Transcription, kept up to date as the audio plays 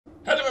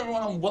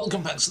everyone and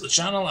welcome back to the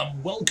channel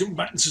and welcome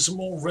back to some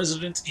more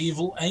Resident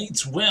Evil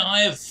 8 where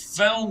I have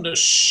found a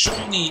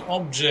shiny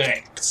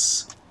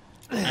object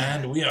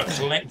and we are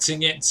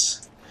collecting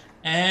it,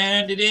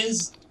 and it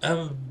is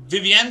a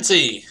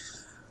Vivianti,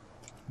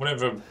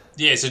 whatever.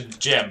 Yeah, it's a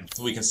gem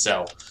that we can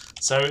sell.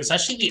 So it's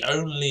actually the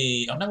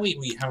only... I know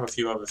we have a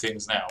few other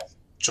things now.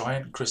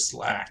 Giant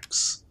crystal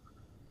axe,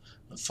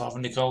 Father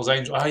Nicole's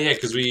angel. Oh yeah,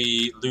 because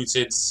we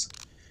looted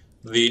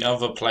the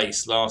other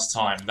place last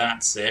time.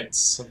 That's it.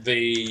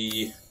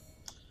 The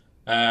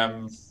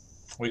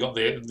we got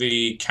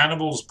the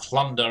cannibals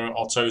plunder at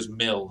Otto's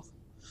mill.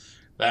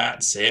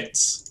 That's it.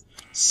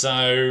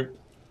 So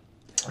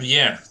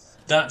yeah,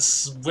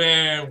 that's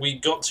where we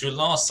got to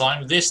last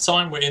time. This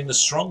time we're in the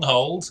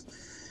stronghold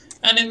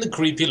and in the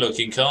creepy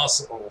looking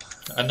castle.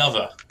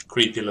 Another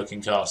creepy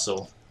looking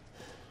castle.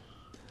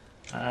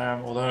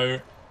 Although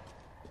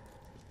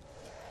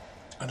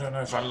I don't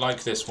know if I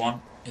like this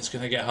one. It's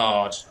going to get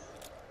hard.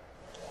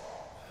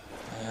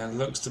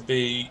 Looks to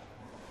be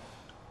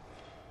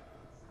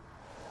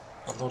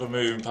a lot of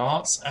moving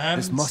parts, and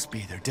this must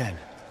be their den.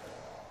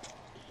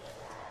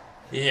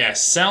 Yeah,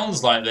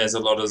 sounds like there's a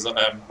lot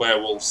of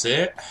werewolves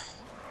here.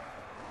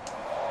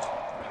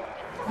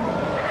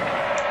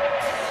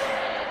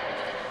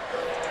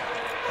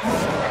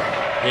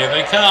 Here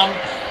they come.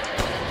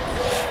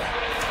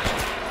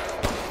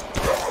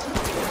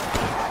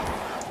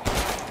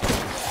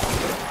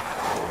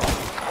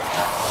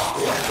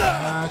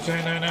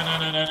 Okay, no.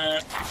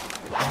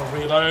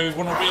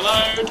 Wanna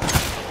reload.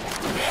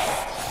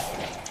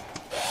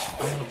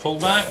 I'm gonna pull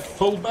back.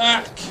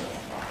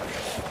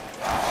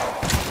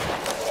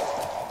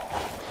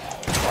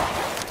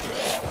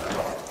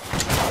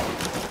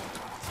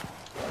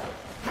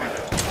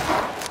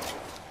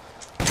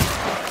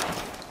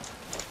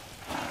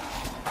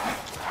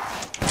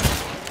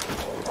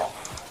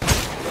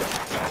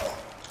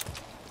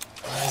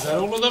 Is that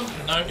all of them?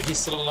 No, he's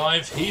still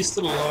alive.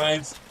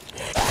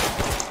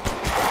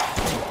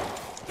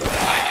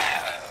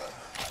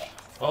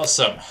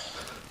 Awesome.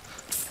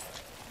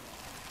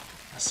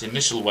 That's the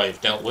initial wave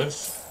dealt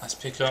with. Let's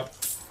pick up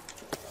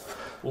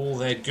all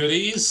their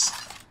goodies.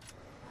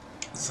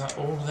 Is that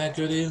all their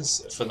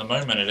goodies? For the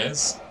moment it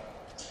is.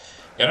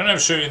 Yeah, I don't know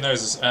if shooting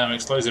those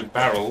explosive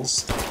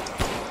barrels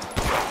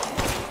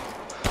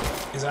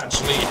is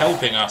actually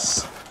helping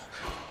us.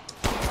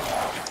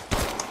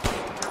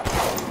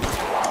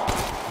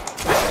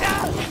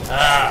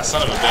 Ah,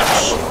 son of a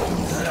bitch.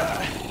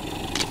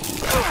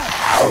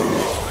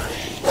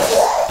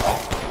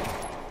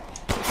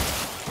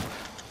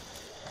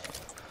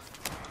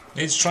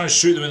 Need to try and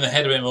shoot them in the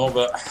head a bit more,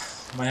 but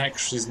my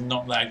accuracy is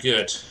not that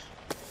good.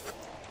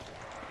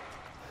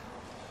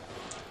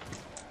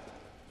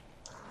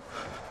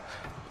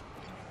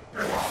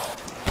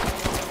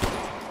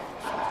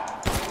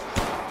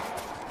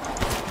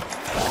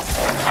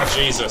 Oh,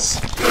 Jesus.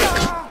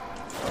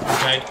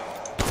 Okay.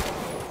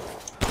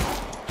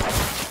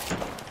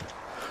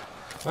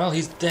 Well,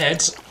 he's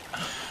dead,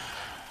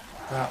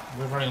 but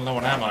we're running low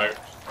on ammo.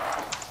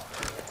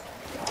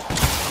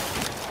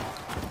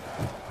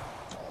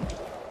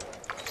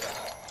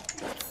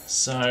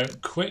 So,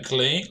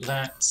 quickly,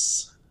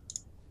 let's...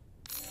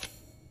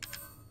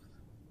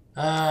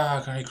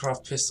 I can only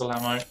craft pistol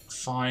ammo.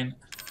 Fine.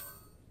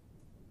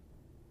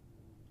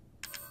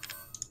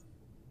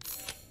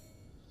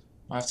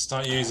 I have to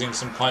start using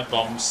some pipe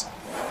bombs.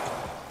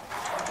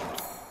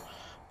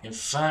 In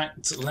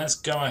fact, let's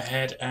go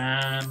ahead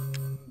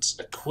and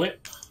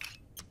equip.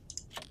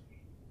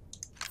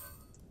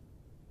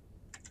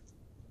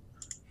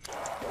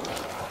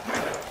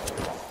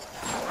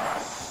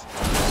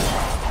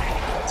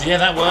 Yeah,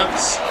 that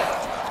works.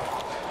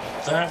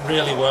 That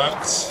really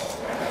worked.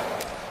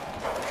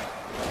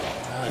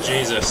 Oh,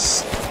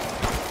 Jesus.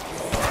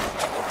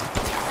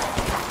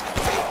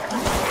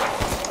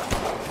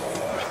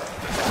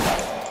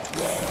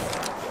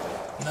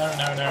 No.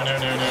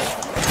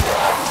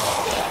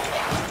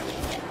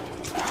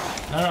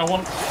 No, I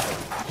want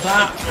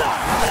that.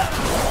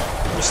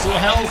 Restore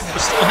health.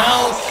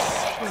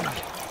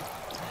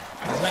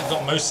 That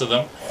got most of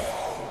them.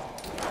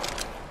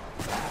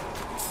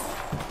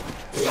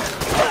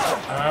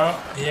 Oh,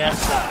 yeah.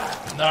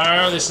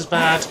 No, this is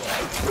bad.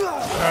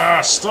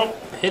 Ah, stop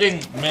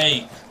hitting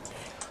me.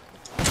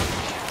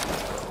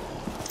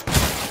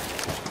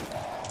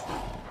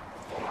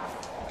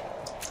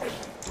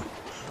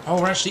 Oh,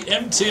 we're actually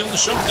empty on the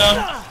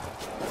shotgun.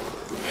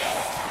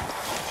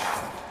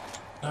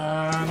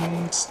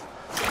 And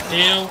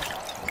heal.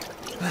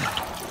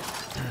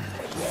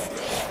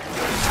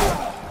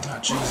 Oh,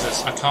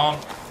 Jesus, I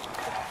can't.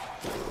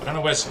 I don't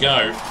know where to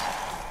go.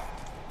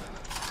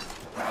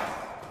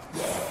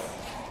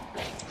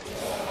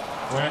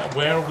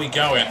 Where are we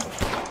going?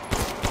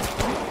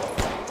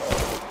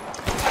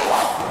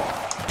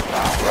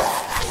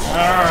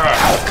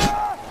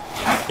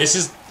 Ah! This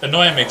is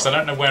annoying me because I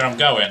don't know where I'm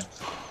going.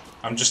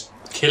 I'm just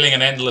killing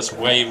an endless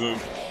wave of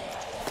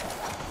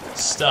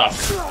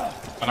stuff.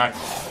 And I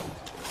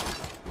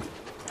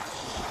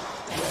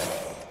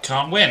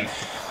can't win.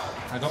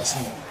 I got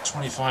some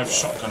 25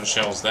 shotgun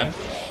shells then.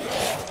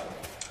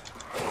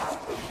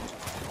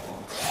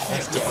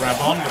 Have to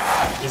grab on,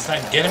 but is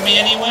that getting me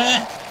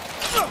anywhere?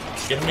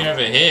 It's getting me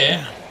over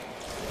here.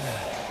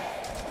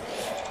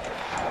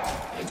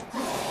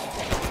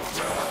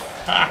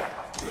 Ha!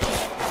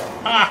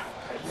 Ha!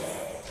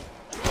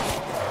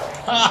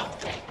 Ha!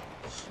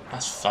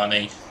 That's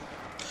funny.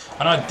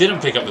 And I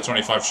didn't pick up the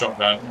 25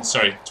 shotgun,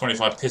 sorry,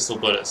 25 pistol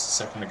bullets a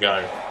second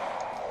ago.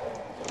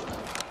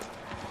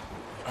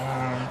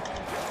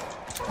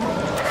 I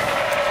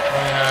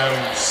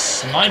have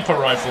sniper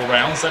rifle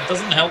rounds. That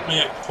doesn't help me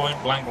at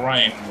point blank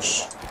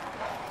range.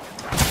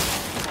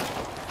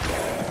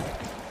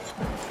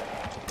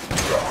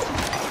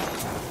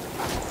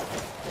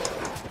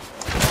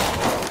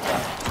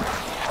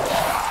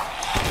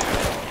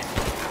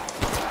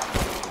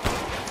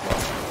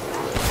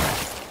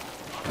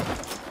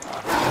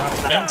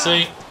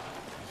 Empty.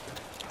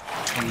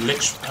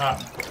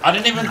 I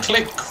didn't even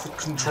click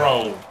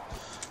control.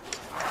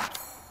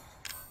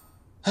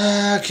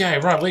 Okay,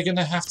 right, we're going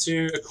to have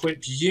to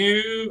equip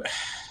you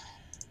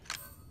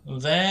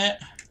there.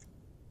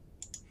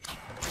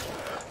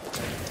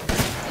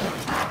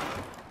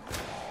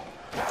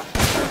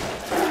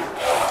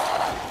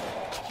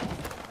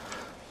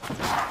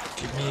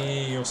 Give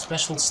me your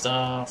special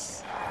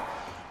stuff.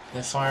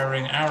 They're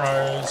firing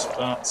arrows,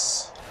 but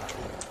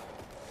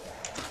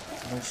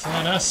in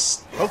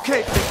fairness.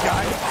 Okay, big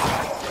guy.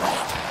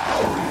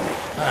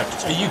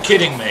 Are you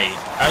kidding me?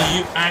 Are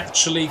you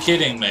actually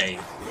kidding me?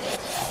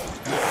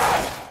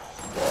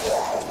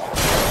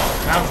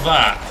 Have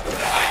that.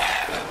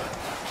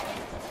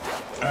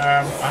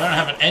 I don't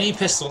have any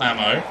pistol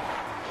ammo.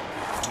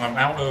 I'm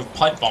out of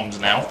pipe bombs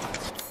now.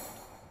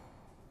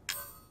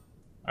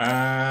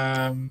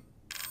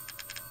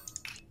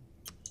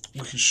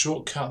 We can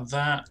shortcut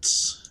that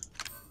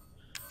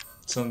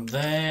to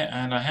there,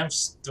 and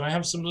do I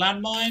have some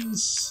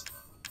landmines?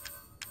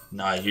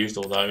 No, I used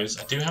all those.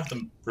 I do have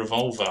the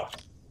revolver.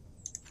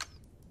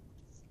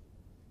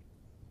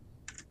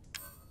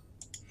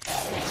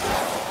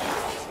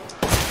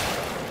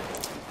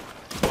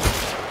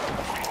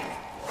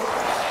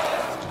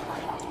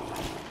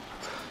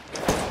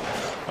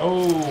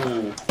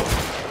 Oh,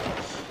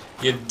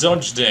 you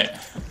dodged it.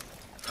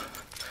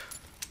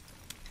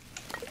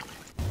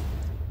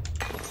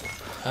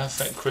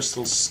 Perfect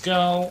crystal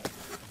skull.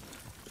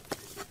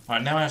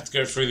 Right, now I have to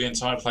go through the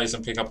entire place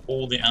and pick up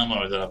all the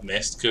ammo that I've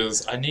missed,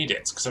 because I need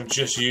it, because I've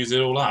just used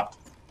it all up.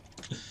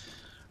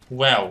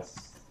 Well,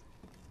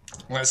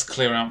 let's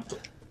clear out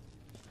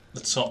the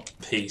top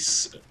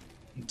piece,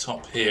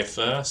 top here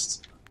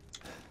first.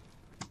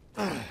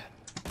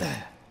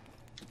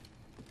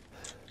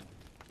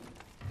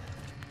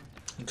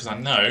 Because I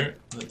know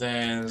that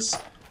there's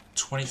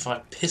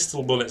 25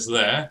 pistol bullets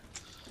there.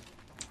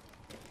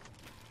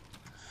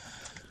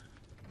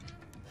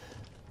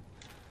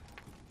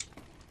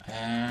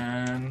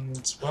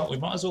 And, well, we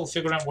might as well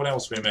figure out what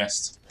else we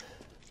missed.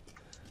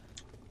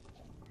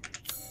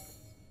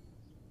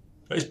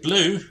 But it's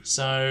blue,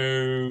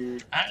 so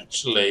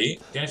actually,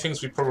 the only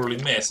things we probably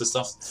miss are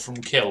stuff from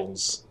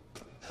kills.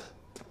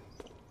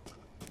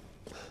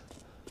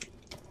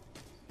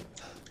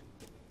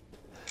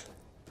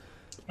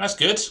 That's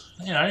good,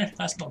 you know,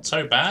 that's not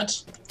so bad.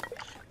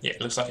 Yeah,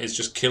 it looks like it's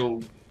just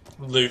kill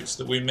loot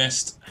that we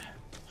missed.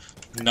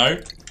 No,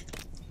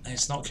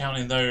 it's not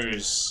counting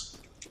those.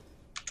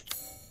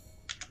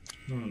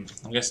 I'm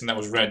guessing that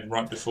was red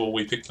right before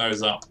we picked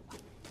those up.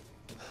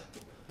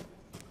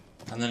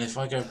 And then if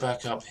I go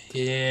back up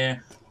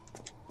here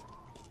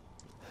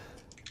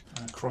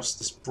and across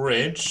this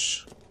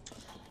bridge,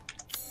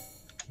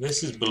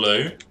 this is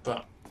blue,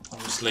 but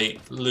obviously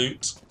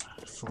loot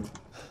from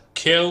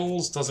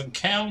kills doesn't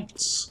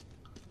count.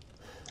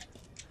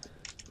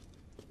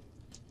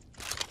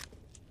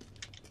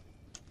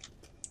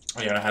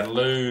 Oh yeah, I had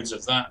loads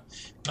of that.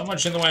 Not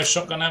much in the way of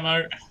shotgun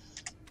ammo.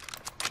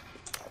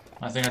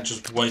 I think I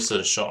just wasted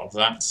a shot of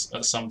that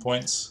at some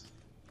point.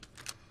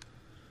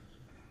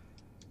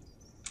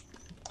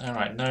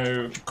 Alright,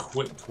 no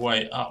quick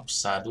way up,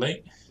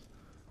 sadly.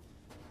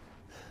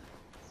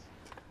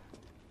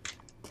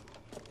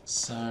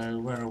 So,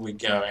 where are we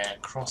going?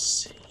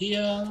 Across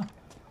here?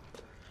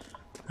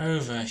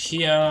 Over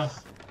here?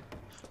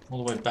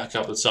 All the way back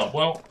up the top.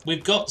 Well,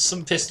 we've got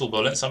some pistol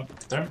bullets. I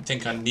don't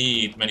think I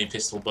need many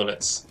pistol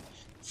bullets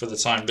for the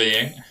time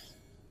being.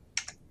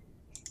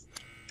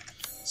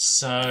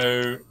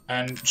 So,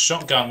 and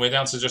shotgun, we're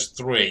down to just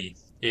 3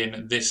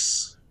 in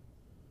this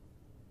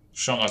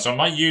shotgun. So I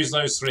might use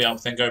those 3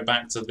 up, then go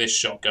back to this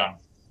shotgun.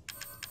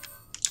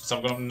 So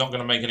I'm not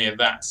going to make any of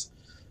that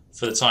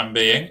for the time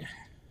being.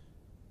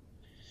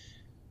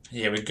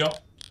 Yeah, we've got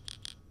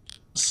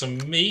some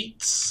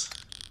meat.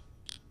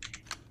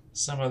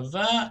 Some of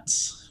that.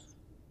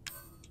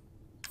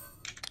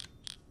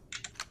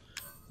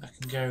 That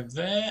can go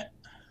there.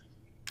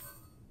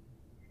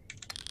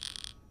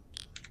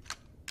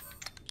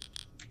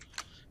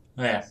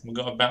 There, we've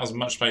got about as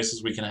much space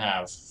as we can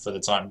have for the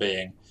time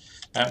being.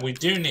 We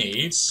do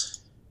need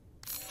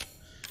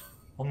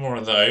one more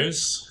of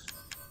those.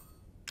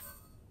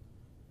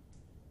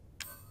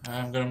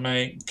 I'm going to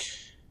make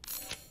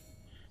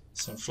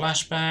some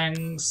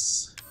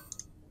flashbangs.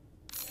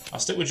 I'll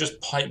stick with just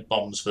pipe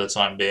bombs for the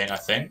time being, I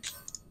think.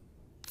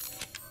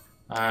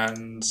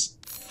 And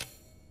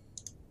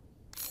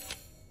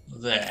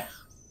there.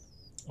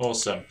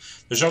 Awesome.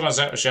 The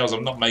shotgun shells,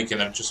 I'm not making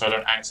them just so I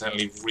don't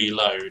accidentally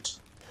reload.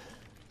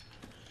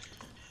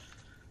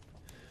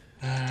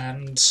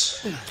 And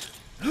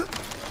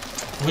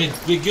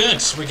we're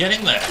good. We're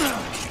getting there.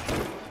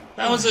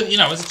 That was a, it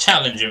was a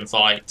challenging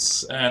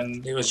fight,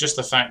 and it was just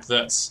the fact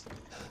that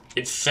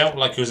it felt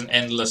like it was an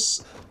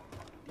endless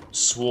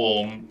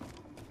swarm,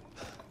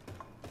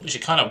 which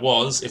it kind of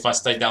was if I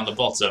stayed down the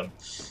bottom.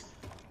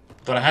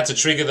 But I had to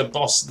trigger the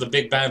boss, the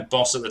big bad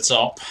boss at the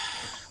top,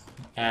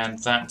 and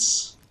that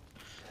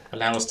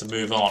allowed us to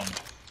move on.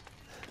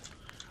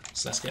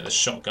 So let's get the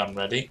shotgun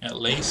ready, at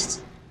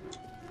least.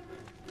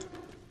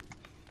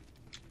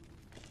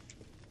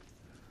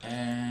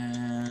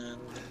 And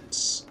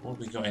what have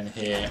we got in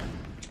here?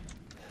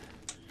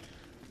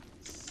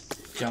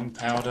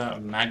 Gunpowder,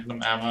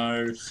 magnum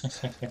ammo.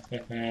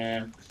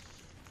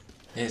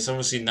 It's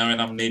obviously knowing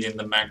I'm needing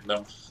the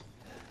magnum.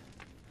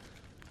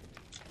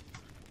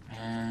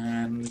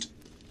 And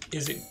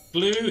is it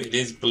blue? It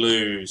is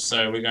blue.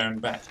 So we're going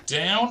back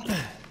down.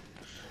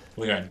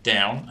 We're going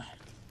down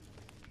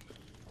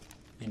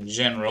in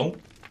general.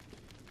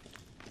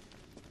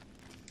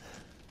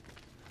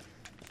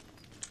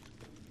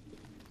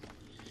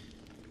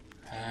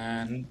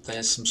 And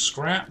there's some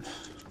scrap,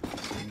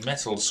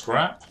 metal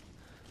scrap.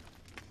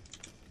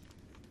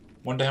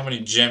 Wonder how many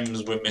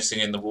gems we're missing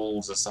in the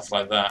walls and stuff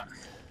like that.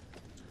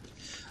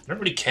 I don't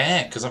really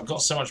care because I've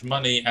got so much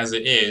money as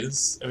it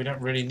is, and we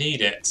don't really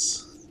need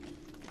it.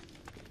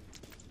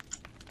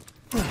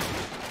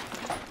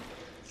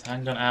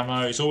 Handgun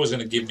ammo. It's always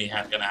going to give me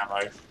handgun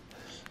ammo.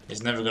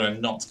 It's never going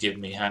to not give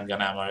me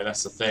handgun ammo.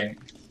 That's the thing.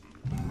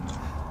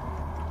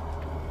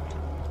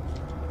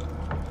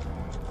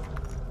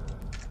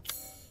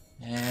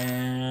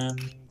 And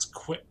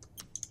equip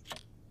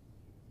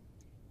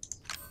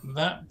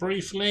that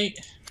briefly.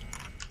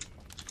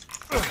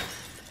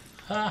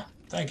 Ha!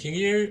 Thanking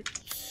you.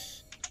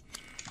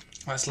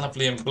 That's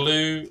lovely and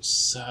blue,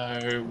 so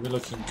we're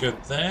looking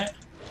good there.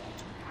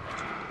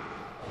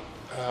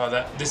 Oh,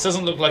 this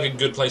doesn't look like a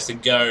good place to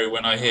go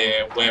when I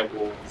hear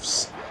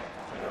werewolves.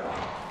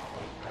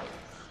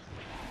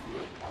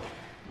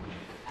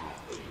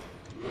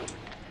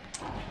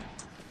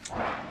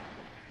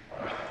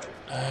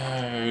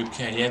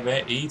 Okay, yeah,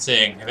 they're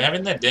eating. They're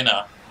having their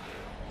dinner.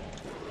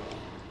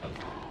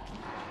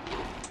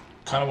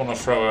 Kind of want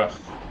to throw a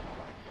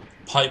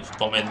pipe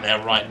bomb in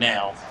there right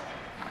now.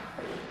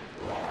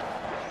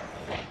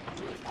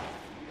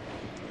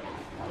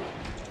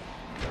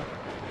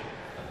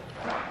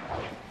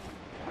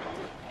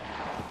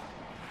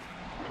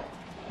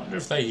 I wonder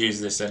if they use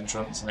this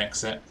entrance and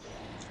exit.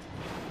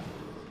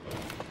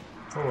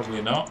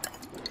 Probably not.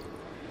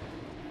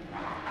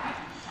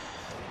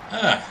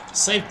 Ah,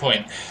 save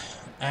point.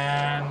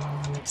 And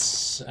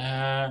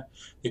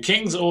the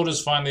King's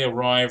orders finally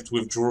arrived.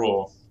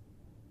 Withdraw.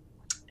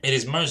 It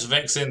is most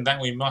vexing that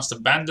we must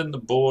abandon the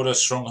border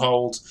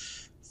stronghold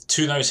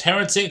to those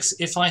heretics.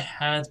 If I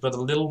had but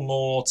a little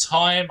more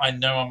time, I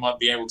know I might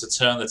be able to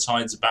turn the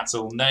tides of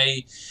battle.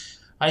 Nay,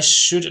 I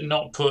should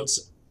not put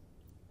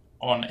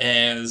on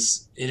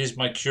airs. It is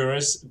my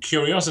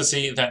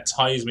curiosity that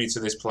ties me to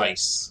this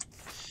place.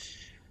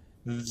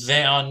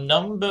 There are a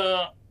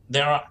number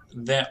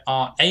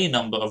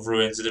of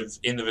ruins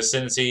in the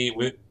vicinity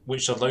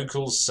which the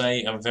locals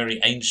say are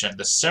very ancient.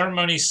 The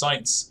ceremony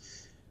sites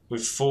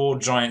with 4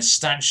 giant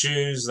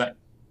statues, the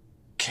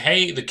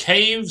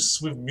caves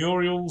with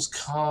murals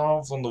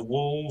carved on the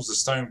walls, the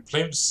stone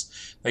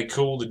plinths they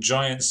call the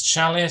Giant's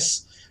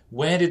Chalice.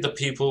 Where did the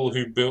people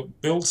who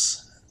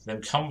built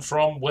them come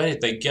from? Where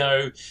did they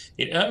go?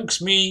 It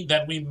irks me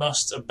that we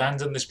must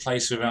abandon this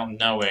place without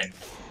knowing.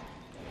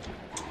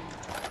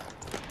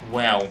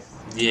 Well,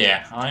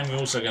 yeah, I'm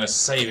also going to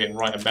save it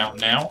right about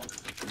now.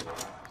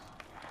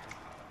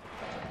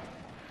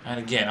 And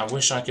again, I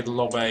wish I could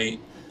lob a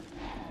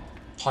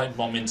pipe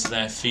bomb into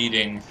their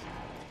feeding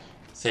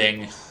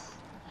thing.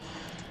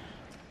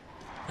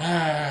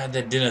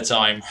 Their dinner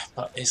time,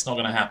 but it's not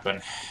going to happen.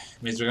 It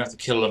means we're going to have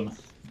to kill them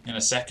in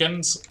a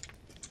second.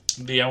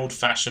 The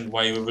old-fashioned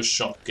way with a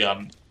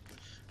shotgun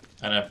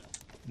and a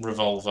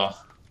revolver.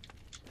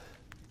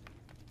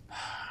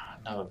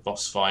 Another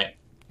boss fight.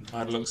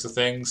 By the looks of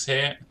things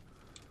here.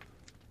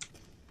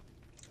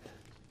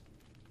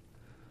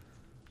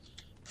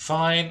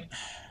 Fine.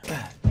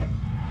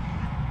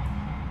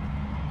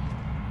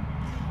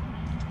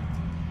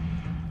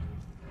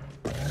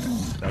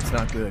 That's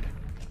not good.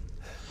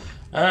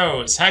 Oh,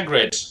 it's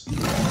Hagrid.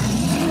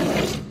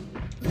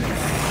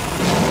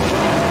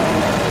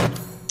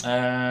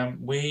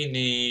 We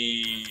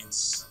need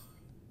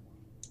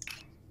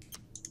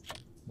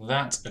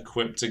that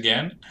equipped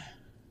again.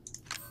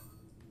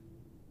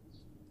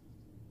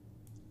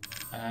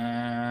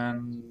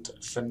 And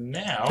for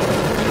now,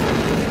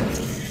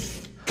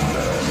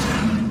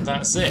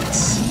 that's it.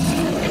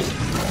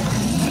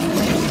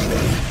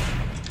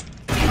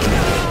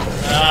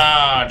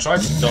 tried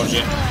to dodge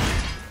it,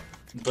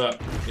 but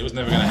it was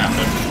never going to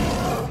happen.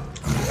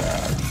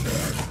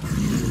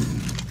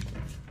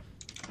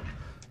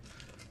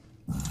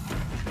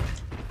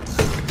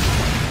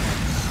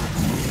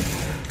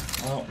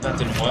 Well, that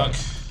didn't work.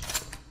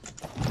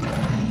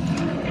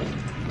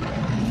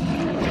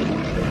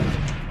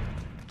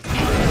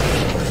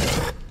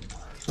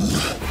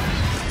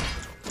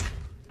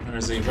 Where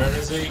is he? Where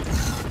is he?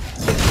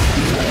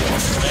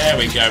 There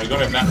we go, we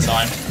got him that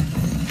time.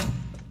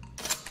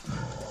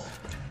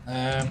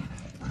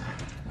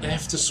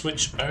 F to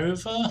switch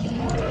over?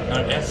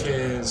 No, F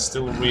is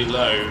still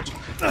reload.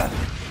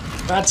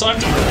 Bad time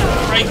to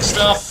break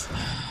stuff!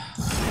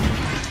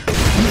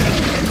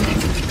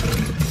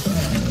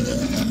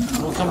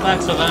 We'll come back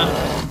for that.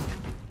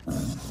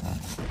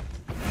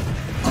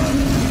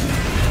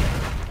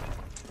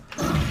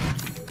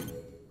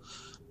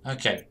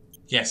 Okay,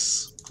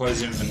 yes.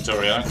 Close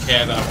inventory. I don't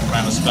care that I've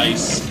run out of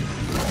space.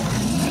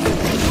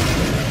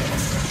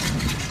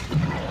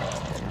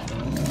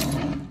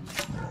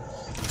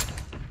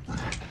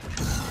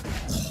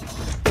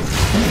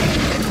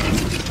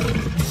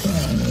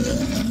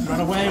 Run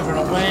away, run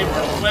away,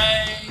 run away!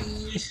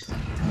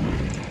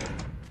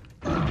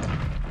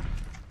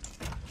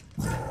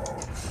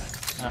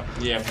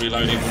 Yeah,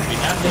 reloading would be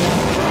handy.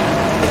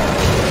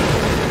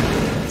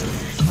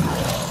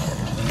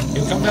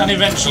 He'll come down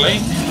eventually.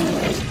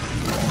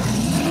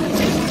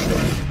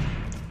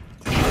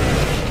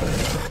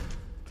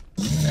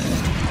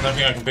 I don't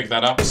think I can pick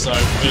that up, so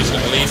we're just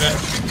going to leave it.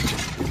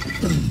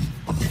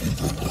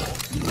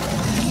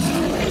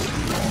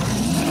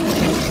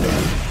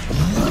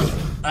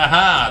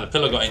 Aha! The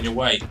pillar got in your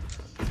way.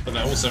 But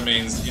that also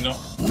means you're not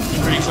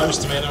very close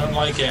to me and I don't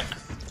like it.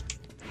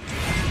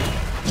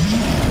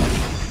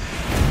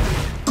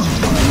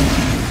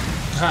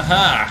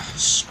 Haha!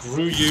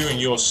 Screw you and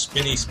your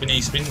spinny.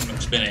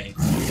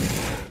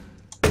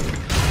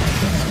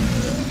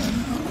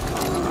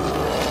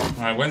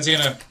 Alright, when's he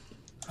gonna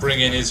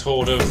bring in his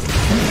horde of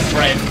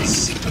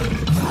friends?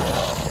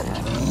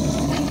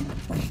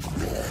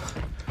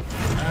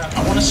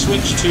 I want to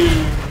switch to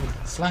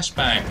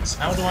flashbangs.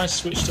 How do I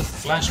switch to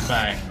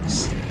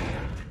flashbangs?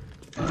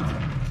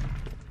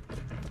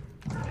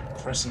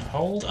 Press and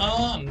hold?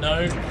 Ah,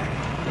 no.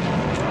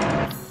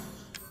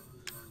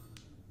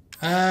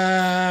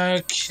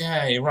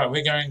 Okay, right,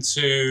 we're going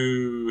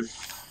to...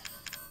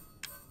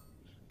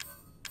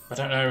 I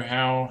don't know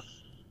how...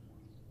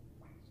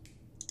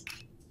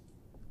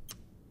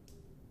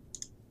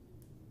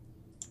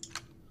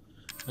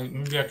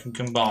 Maybe I can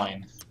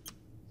combine.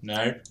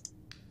 No,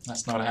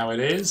 that's not how it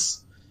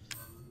is.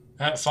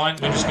 Fine,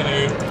 we're just going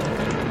to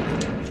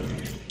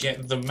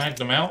get the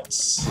magnum out.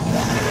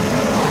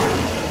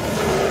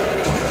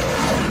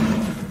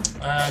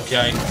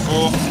 Okay,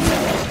 for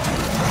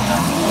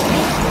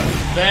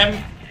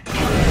them.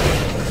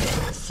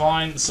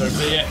 Fine, so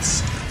be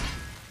it.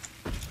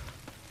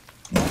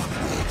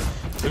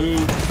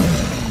 Who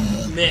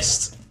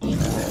missed?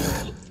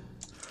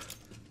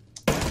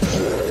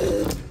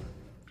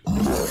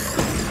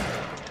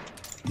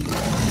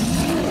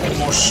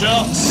 More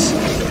shots.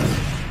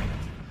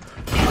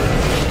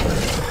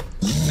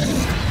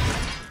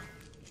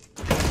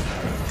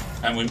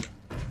 And we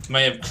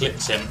may have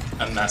clipped him,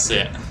 and that's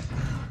it.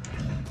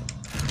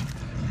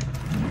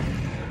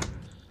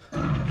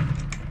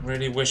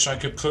 Really wish I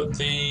could put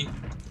the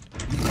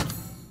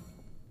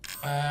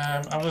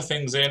other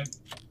things in.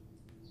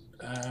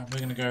 We're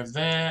going to go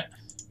there.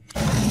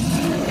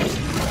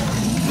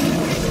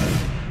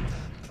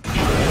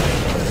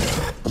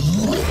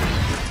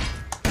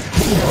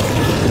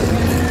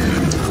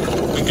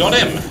 We got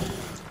him!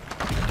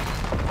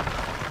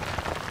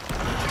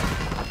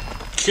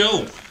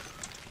 Cool!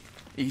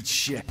 Eat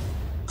shit.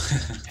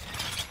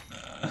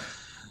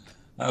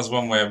 That was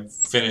one way of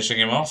finishing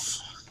him off.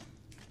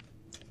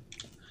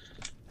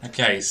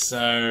 Okay,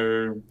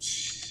 so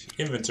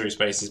inventory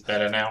space is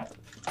better now.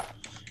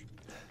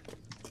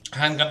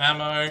 Handgun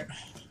ammo.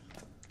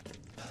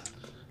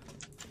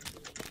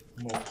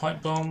 More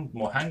pipe bomb,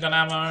 more handgun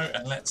ammo,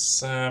 and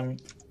let's well,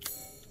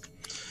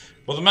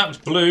 the map's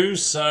blue,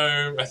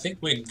 so I think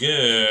we're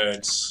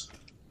good.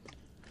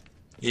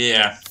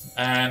 Yeah,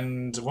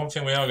 and one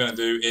thing we are going to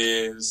do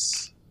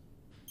is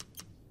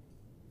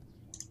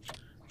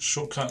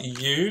shortcut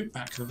U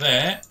back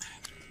there.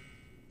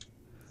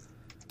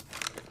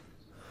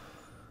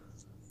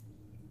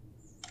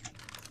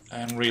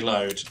 And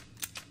reload.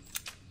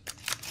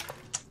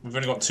 We've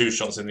only got 2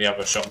 shots in the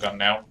other shotgun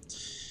now.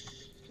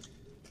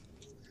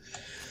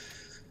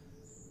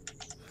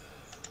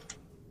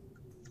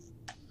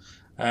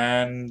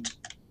 And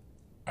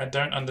I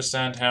don't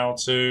understand how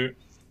to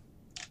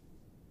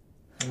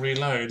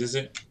reload. Is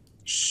it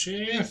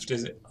shift?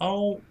 Is it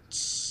alt?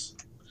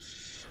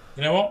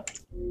 You know what?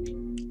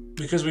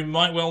 Because we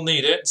might well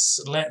need it,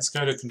 let's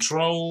go to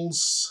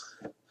controls.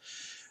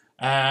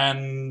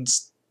 And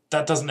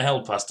that doesn't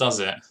help us, does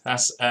it?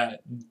 That's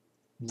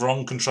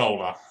wrong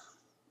controller.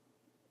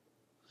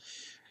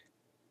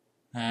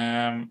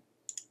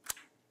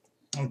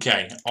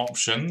 Okay,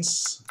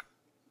 options.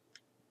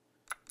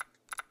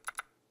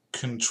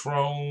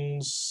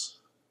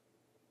 Controls.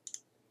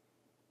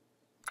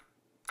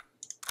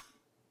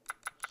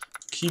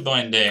 Key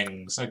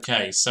bindings.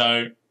 Okay,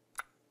 so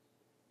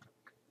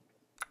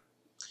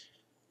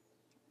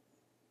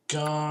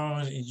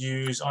guard,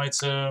 use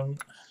item.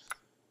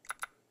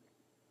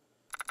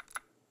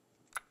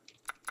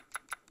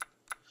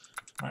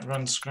 Right,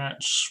 run,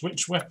 scratch,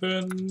 switch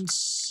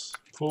weapons,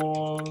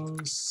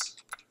 pause.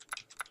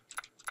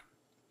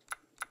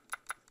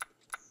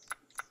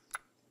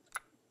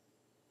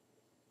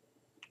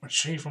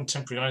 Retrieve from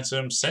temporary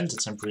items, send to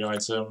temporary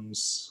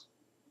items.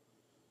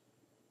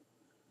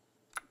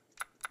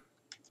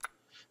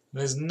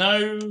 There's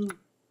no...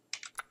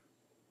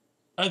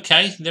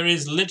 Okay, there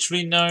is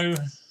literally no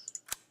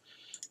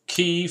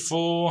key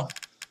for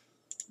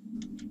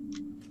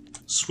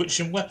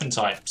switching weapon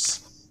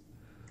types.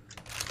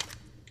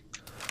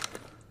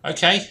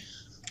 Okay.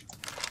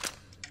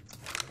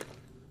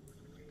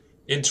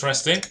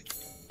 Interesting.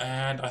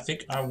 And I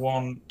think I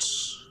want...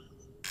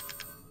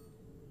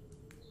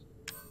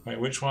 Wait,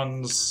 which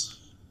ones?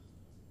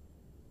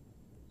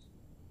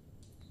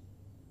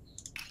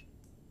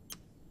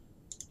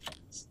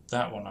 It's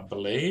that one, I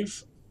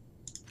believe.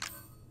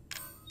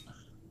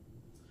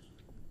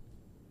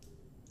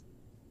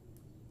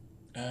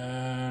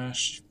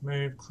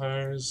 Move,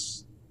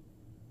 close,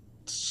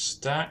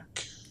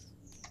 stack.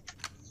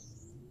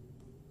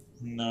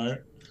 No.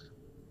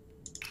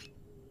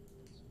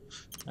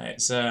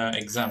 It's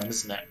examine,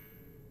 isn't it?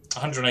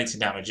 180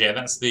 damage. Yeah,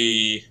 that's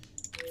the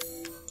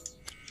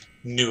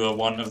newer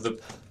one of the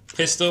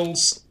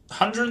pistols.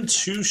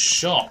 102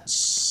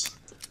 shots.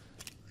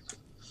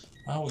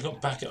 Oh, we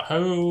got back at...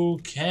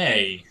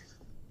 Okay.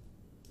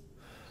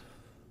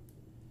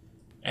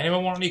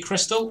 Anyone want any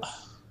crystal?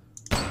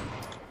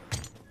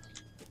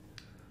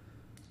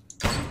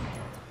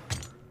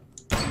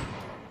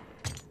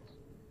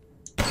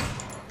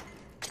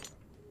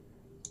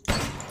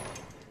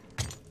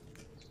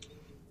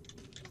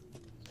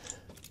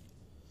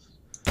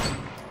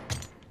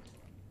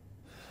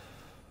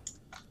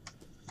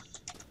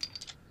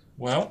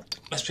 Well,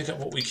 let's pick up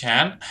what we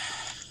can.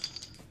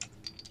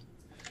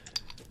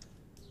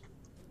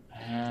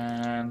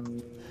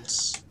 And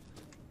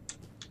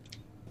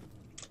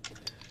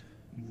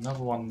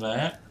another one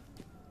there.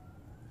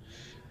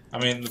 I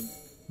mean, the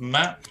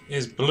map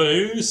is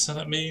blue, so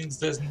that means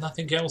there's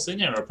nothing else in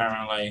here,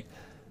 apparently.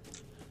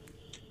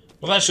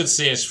 Well, that should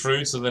see us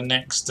through to the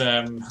next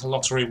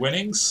lottery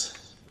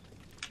winnings.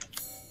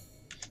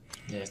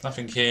 Yeah, there's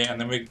nothing here,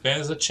 and then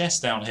there's a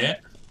chest down here.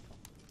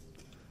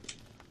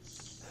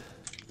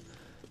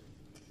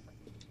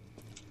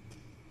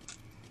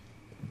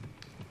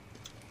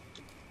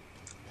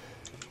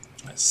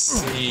 Let's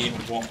see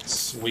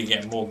what we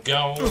get. More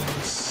gold.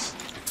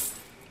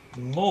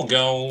 More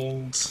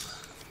gold.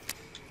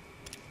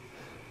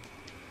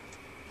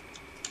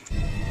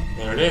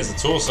 There it is, a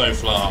torso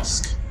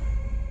flask.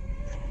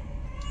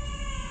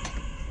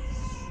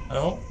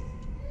 Oh.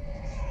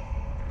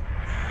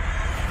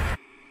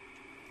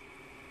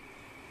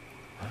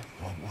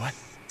 What?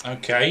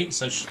 Okay,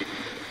 so...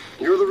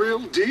 You're the real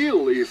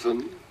deal,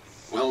 Ethan.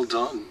 Well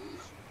done.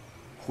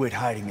 Quit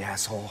hiding,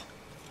 asshole.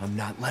 I'm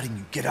not letting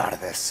you get out of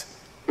this.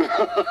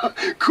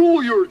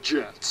 Cool your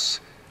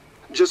jets.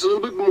 Just a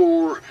little bit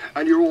more,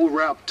 and you're all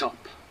wrapped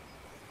up.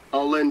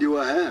 I'll lend you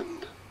a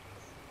hand.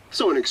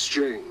 So in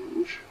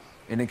exchange...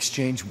 In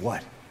exchange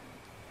what?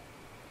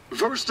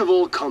 First of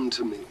all, come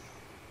to me.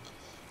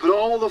 Put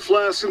all the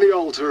flasks in the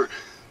altar,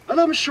 and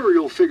I'm sure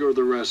you'll figure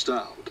the rest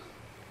out.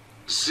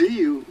 See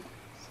you,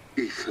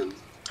 Ethan.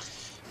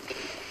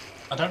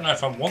 I don't know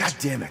if I want God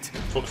damn it. to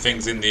put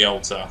things in the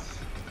altar.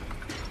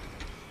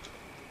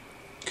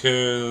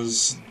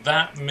 Because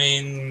that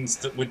means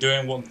that we're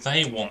doing what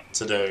they want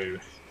to do.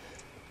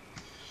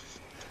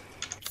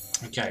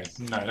 Okay,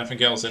 no,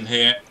 nothing else in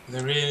here.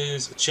 There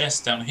is a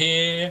chest down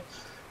here.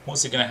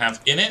 What's it going to have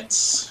in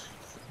it?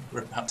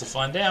 We're about to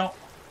find out.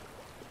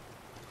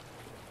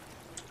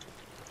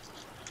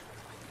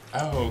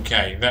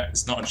 Okay,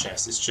 that's not a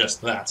chest, it's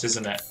just that,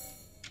 isn't it?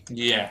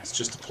 Yeah, it's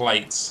just a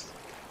plate.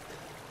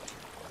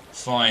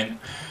 Fine.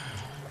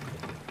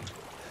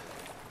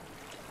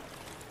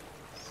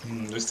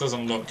 This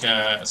doesn't look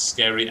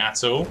scary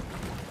at all.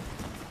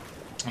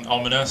 And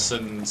ominous,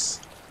 and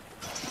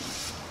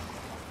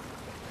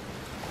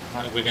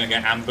like we're going to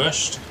get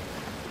ambushed.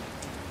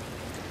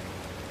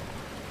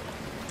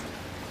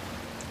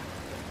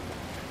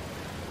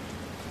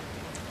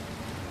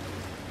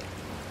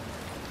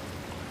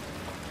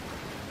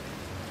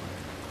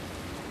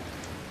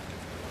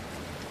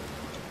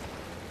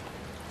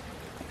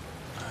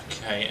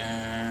 Okay,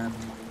 and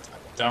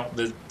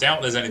I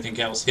doubt there's anything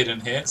else hidden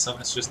here, so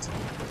let's just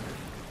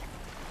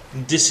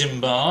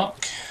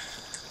disembark.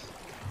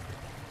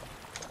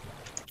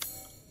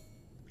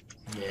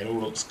 Yeah, it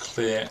all looks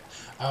clear.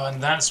 Oh,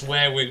 and that's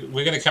where we're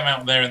going to come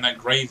out there in that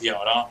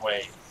graveyard, aren't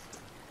we?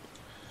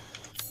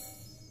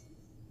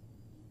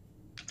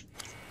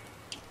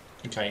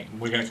 Okay,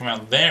 we're going to come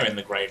out there in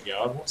the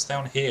graveyard. What's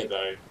down here,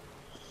 though?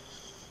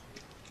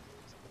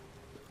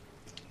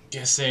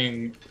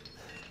 Guessing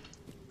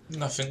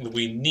Nothing that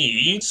we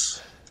need.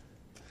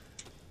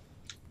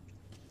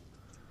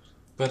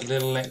 But a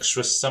little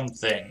extra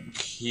something.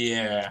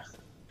 Yeah.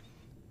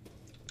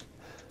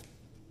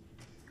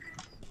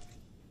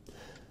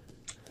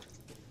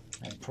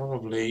 And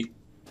probably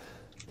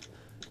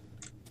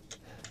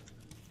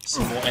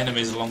some more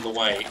enemies along the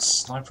way.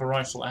 Sniper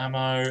rifle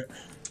ammo.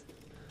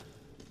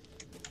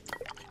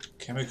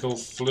 Chemical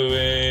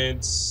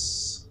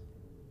fluids.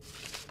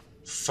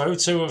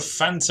 Photo of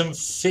phantom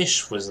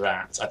fish was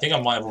that. I think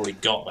I might have already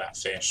got that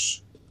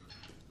fish.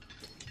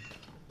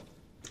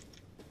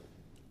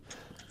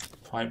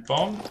 Pipe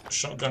bomb.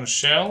 Shotgun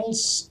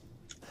shells.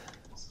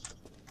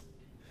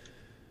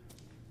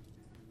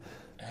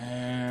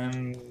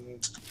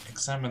 And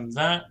examine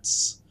that.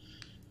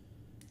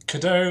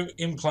 Cadeau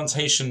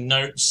implantation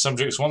notes.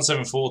 Subjects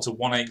 174 to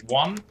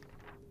 181.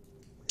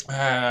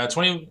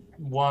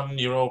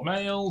 21-year-old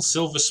male,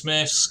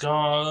 silversmith,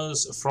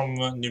 scars from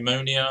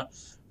pneumonia.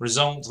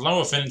 Result,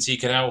 low affinity,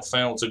 Cadeau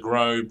failed to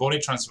grow. Body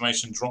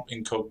transformation, drop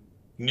in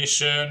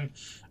cognition.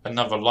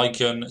 Another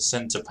Lycan,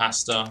 sent to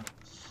pasta.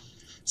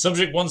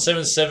 Subject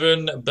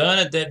 177,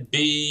 Bernadette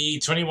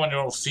B,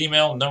 21-year-old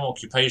female, no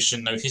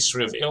occupation, no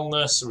history of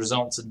illness.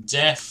 Result,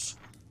 death.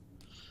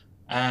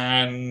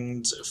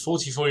 And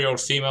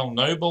 44-year-old female,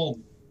 noble,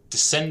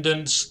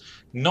 descendant,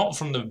 not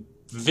from the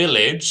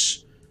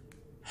village.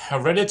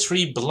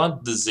 Hereditary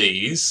blood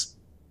disease.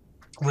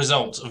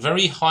 Result,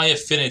 very high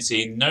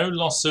affinity, no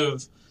loss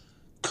of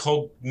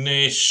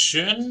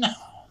cognition.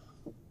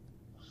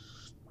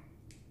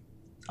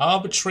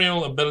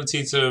 Arbitrary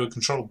ability to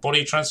control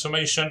body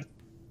transformation.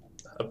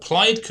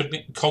 Applied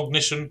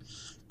cognition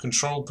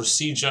control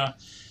procedure.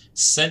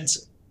 Sent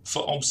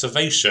for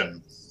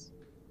observation.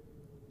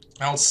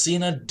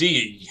 Alcina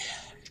D.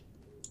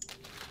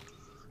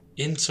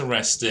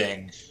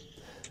 Interesting.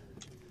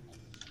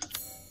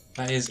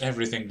 That is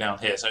everything down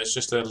here, so it's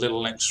just a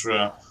little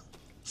extra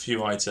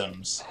few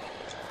items.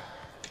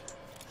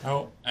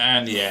 Oh,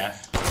 and yeah.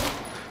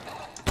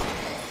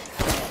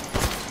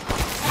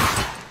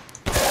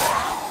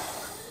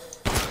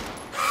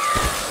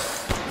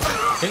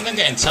 I think they're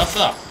getting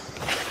tougher.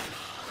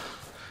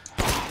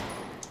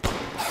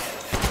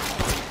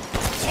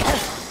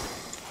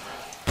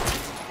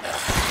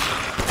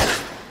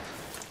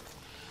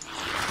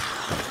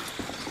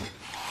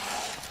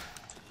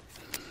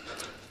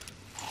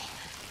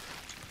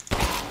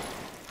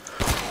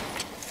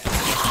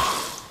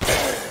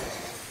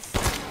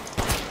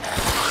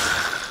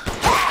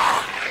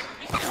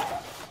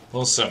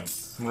 Awesome.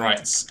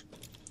 Right.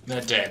 They're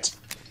dead.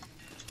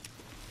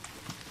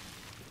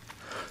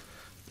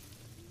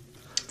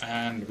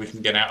 And we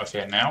can get out of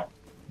here now.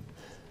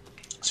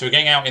 So we're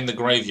getting out in the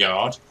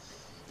graveyard.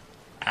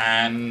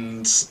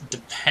 And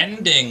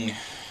depending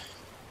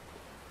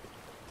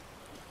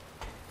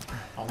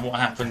on what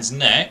happens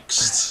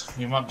next,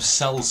 we might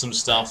sell some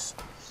stuff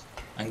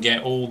and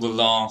get all the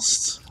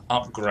last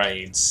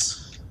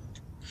upgrades.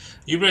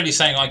 You're really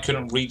saying I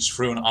couldn't reach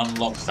through and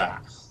unlock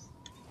that?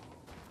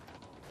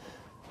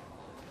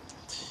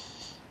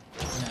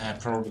 Yeah,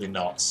 probably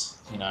not,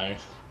 you know.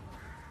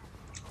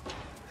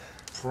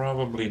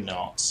 Probably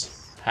not.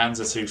 Hands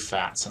are too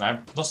fat, and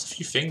I've lost a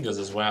few fingers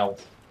as well.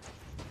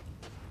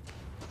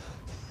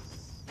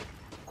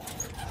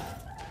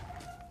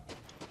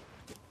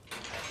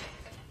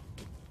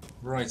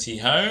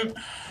 Righty-ho.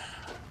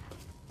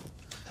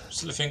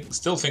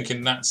 Still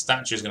thinking that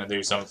statue is going to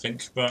do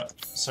something, but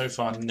so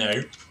far,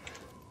 no.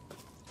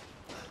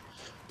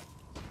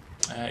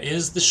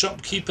 Is the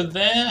shopkeeper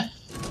there?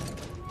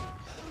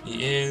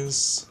 He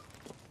is.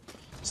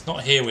 It's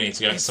not here. We need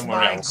to go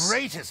somewhere else. It's my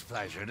greatest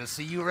pleasure to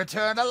see you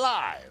return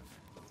alive.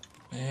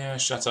 Yeah,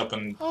 shut up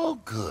and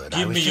good.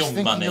 Give me your money. I was just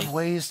thinking of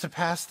ways to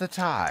pass the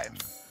time.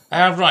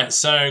 Right,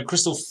 so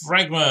crystal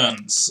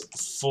fragments,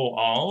 4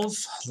 of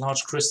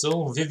large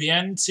crystal,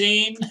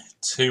 Viviantine,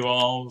 2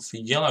 of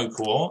yellow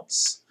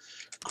quartz,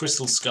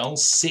 crystal skull,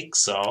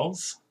 6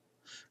 of,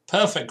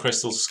 perfect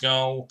crystal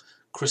skull,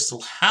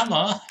 crystal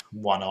hammer,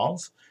 1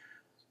 of,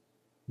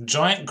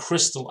 giant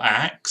crystal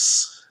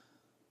axe.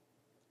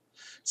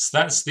 So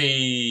that's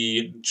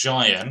the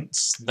giant.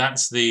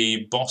 That's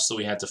the boss that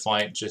we had to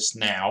fight just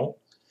now,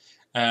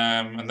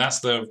 and that's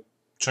the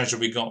treasure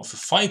we got for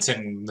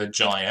fighting the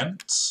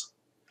giant.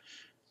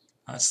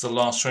 That's the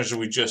last treasure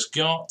we just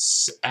got,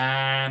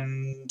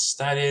 and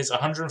that is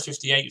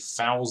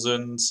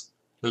 158,000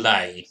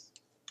 lei.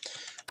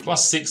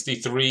 Plus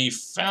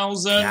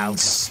 63,000. Now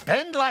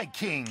spend like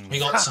kings. We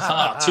got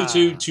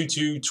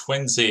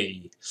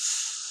 2220.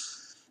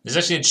 There's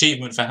actually an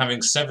achievement for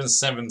having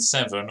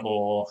 777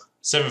 or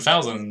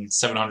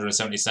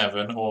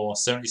 7,777 or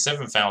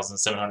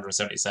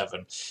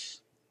 77,777.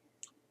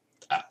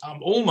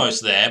 I'm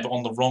almost there, but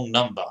on the wrong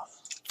number.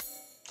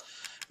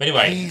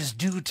 Anyway. Please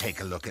do take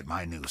a look at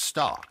my new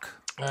stock.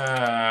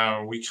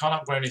 We can't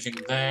upgrade anything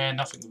there,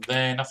 nothing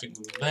there, nothing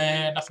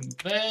there, nothing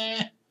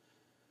there.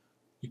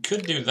 We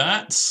could do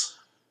that,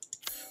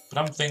 but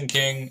I'm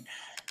thinking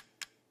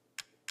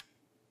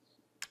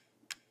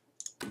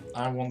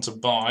I want to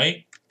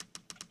buy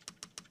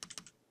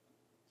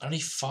Only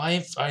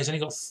 5? Oh, he's only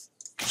got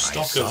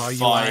stock saw of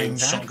you eyeing 5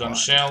 that shotgun one.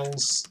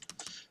 shells,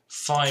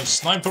 5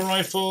 sniper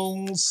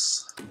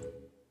rifles.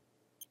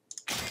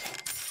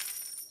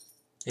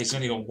 He's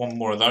only got 1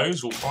 more of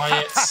those. We'll buy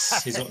it.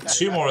 He's got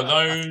 2 more of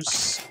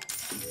those.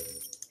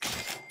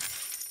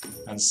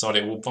 And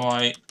sorry, we'll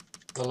buy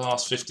the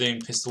last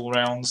 15 pistol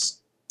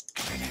rounds.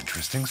 An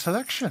interesting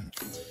selection.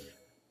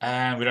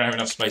 And we don't have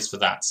enough space for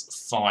that.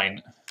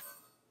 Fine.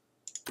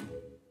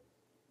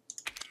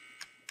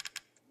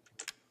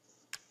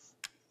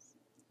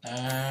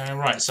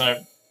 Right,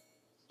 so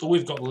all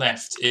we've got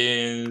left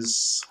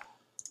is...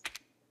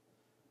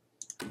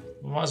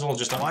 We might as well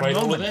just upgrade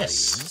all of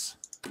this.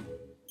 Please.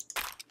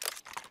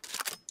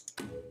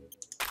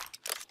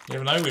 You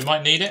never know, we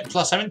might need it.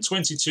 Plus, having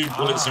 22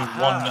 bullets in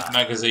 1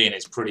 magazine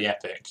is pretty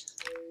epic.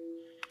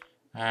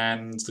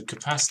 And the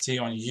capacity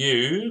on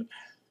you...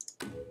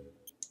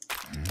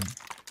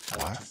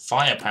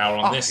 Firepower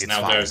on this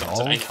now goes up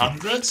to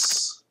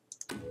 800s.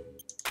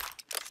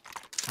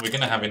 We're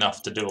going to have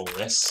enough to do all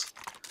this.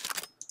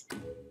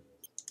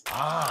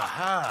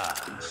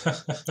 Aha!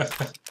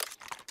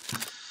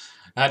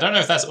 I don't know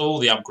if that's all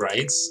the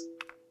upgrades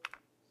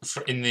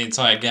in the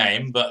entire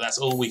game, but that's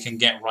all we can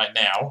get right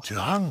now. To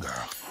hunger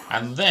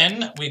And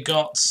then we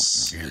got...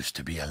 is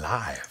to be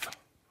alive.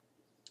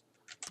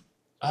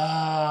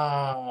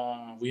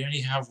 we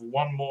only have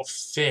 1 more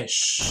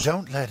fish.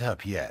 Don't let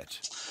up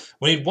yet.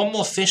 We need 1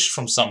 more fish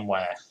from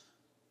somewhere.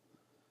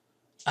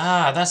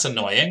 That's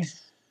annoying.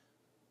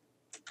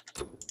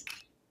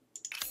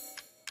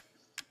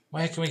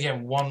 Where can we get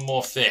 1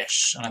 more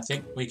fish? And I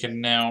think we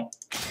can now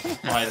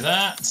buy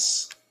that.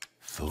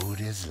 Food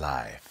is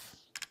life.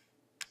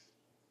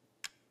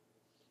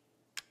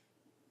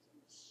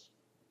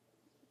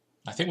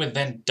 I think we're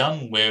then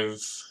done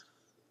with...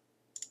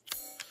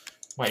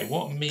 Wait,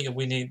 what meat do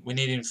we need? We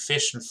need in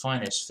fish and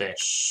finest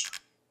fish.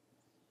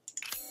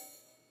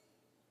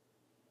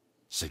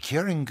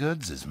 Securing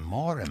goods is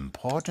more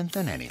important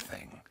than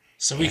anything.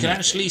 So we can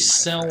actually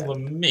sell the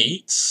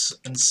meat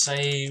and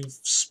save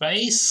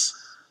space?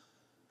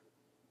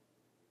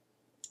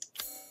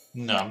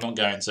 No, I'm not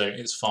going to.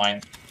 It's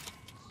fine.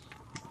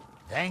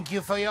 Thank you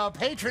for your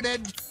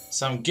patronage.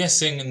 So I'm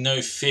guessing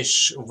no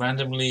fish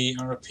randomly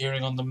are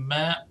appearing on the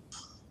map.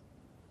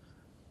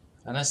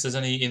 Unless there's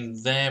any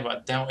in there, but I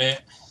doubt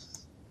it.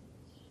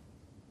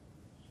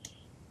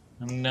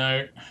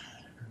 No.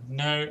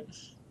 No.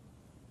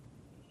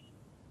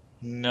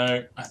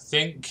 No. I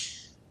think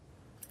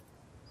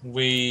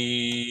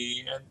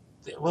we...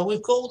 Well,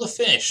 we've got all the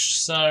fish,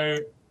 so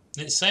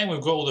it's saying we've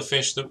got all the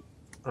fish that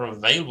are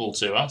available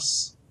to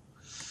us.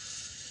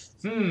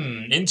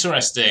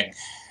 Interesting.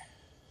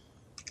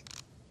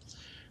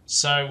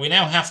 So we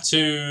now have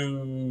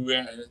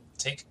to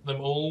take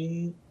them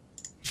all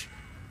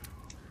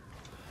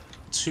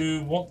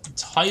to what?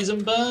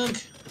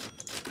 Heisenberg?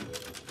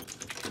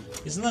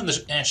 Isn't that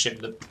the airship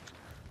that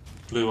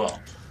blew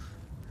up?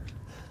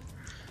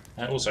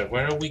 Also,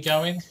 where are we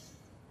going?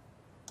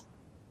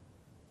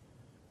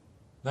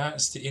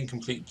 That's the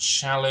incomplete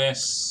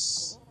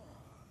chalice.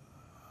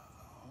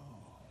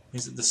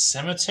 Is it the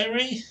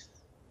cemetery?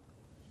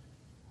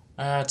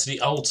 To the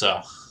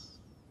altar.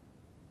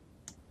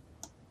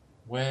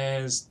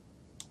 Where's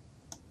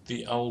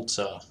the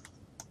altar?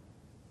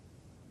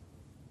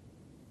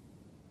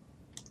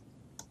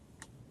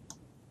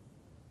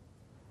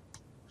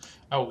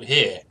 Oh,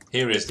 here.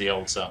 Here is the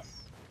altar.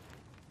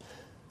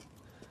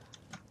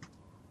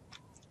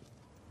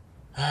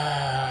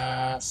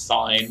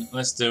 Fine.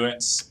 Let's do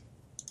it. So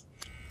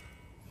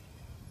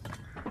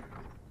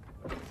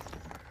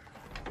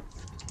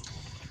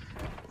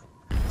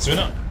we're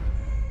not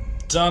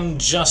done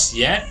just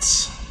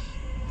yet.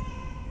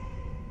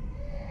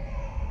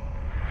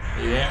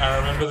 Yeah, I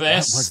remember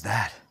this. What was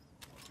that?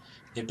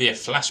 It'd be a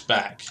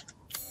flashback.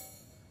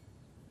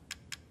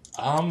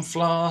 Arm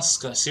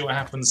flask. Let's see what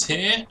happens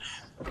here.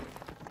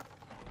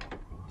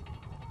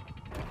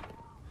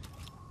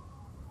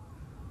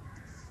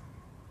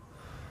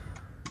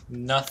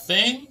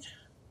 Nothing.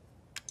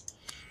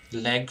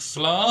 Leg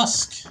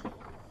flask.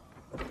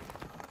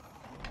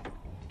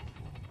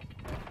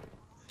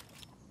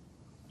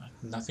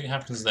 Nothing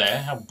happens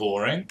there. How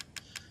boring.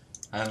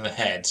 And the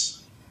head.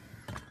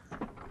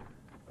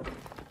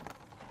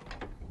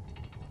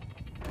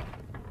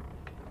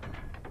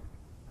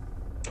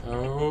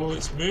 Oh,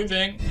 it's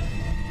moving.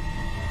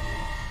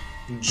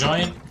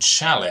 Giant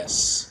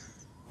chalice.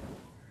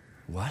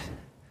 What?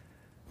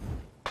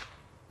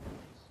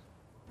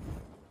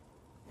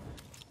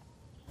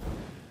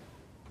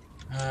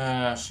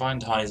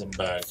 Find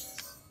Heisenberg.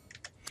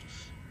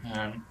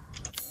 No,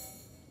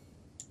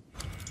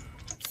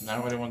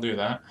 I don't want to do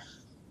that.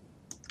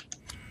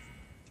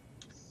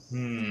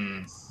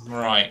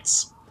 Right.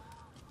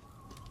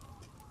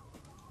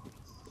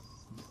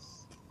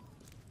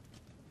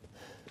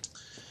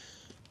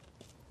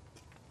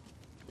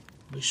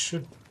 We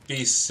should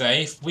be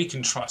safe. We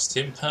can trust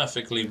him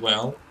perfectly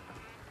well.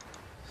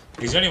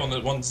 He's the only one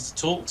that wants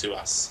to talk to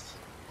us.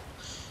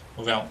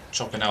 Without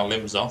chopping our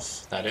limbs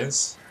off, that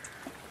is.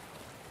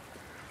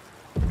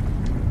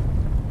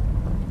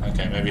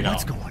 Okay, maybe not.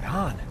 What's going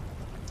on?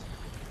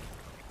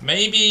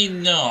 Maybe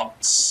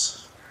not.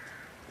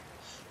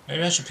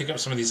 Maybe I should pick up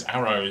some of these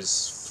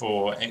arrows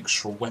for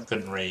extra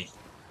weaponry.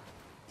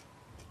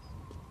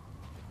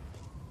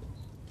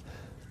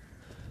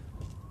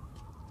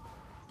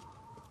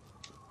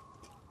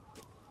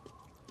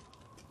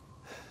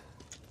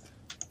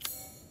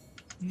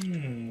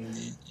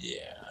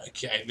 Yeah,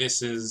 okay,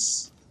 this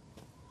is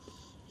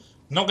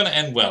not going to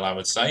end well, I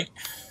would say.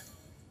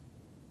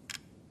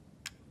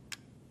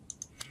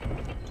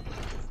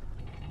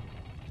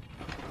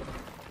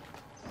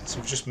 So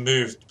we've just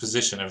moved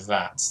position of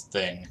that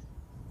thing.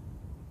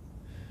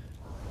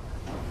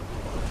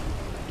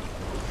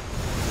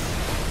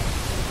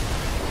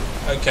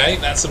 Okay,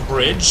 that's a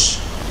bridge.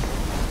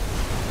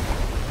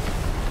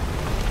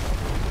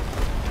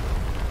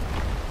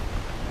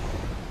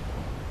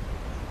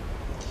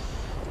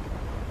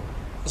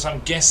 So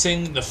I'm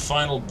guessing the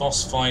final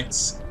boss fight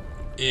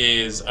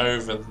is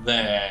over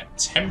there.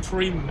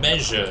 Temporary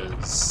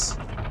measures.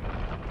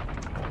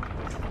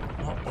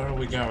 Oh, where are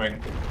we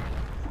going?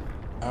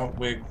 Oh,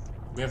 we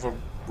have a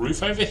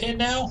roof over here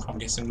now? I'm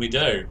guessing we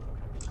do.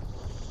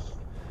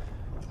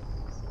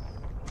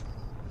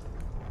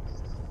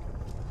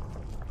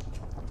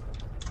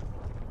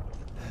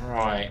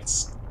 Right.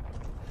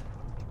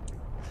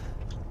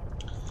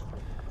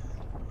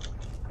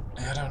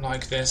 I don't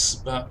like this,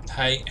 but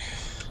hey.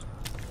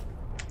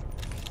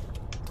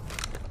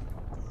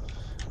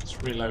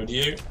 Let's reload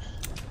you.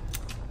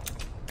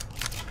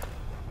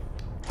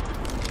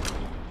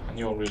 And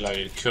you're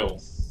reloaded.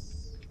 Cool.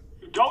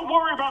 Don't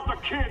worry about the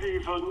kid,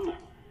 Ethan.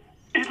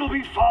 It'll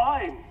be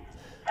fine.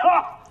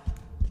 Ha!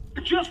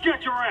 Just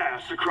get your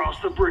ass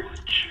across the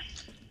bridge.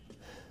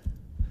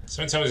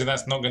 Something tells me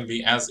that's not going to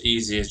be as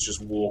easy as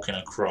just walking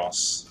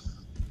across.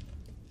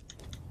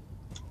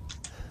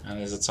 And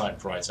there's a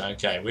typewriter.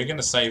 Okay, we're going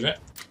to save it.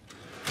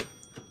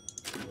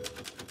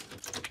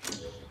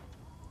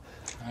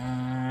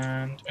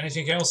 And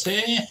anything else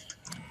here?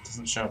 It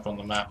doesn't show up on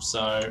the map,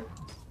 so...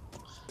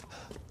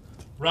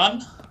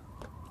 Run!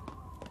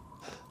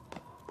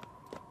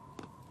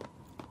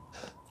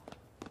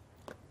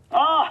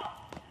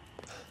 Ah!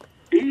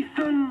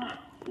 Ethan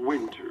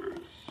Winters.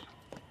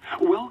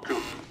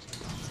 Welcome.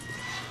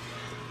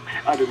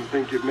 I didn't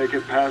think you'd make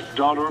it past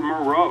Daughter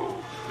Moreau,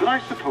 but I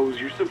suppose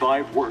you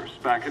survived worse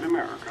back in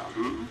America,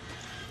 hmm?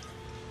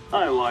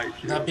 I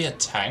like you. That'd be a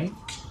tank.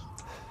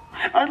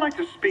 I'd like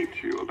to speak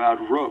to you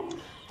about Rose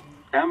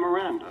and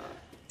Miranda.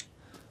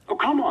 Oh,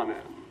 come on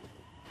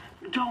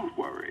in. Don't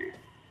worry.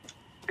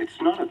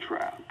 It's not a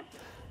trap.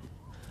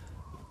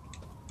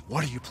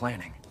 What are you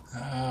planning?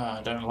 Ah,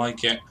 I don't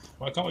like it.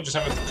 Why can't we just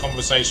have a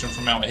conversation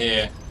from out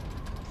here?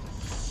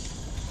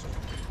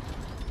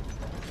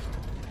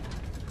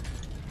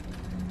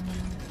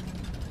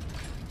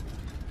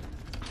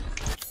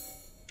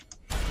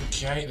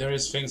 Okay, there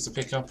is things to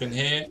pick up in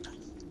here.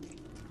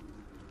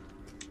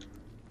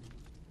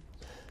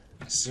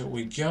 Let's see what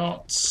we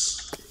got.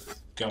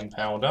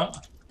 Gunpowder.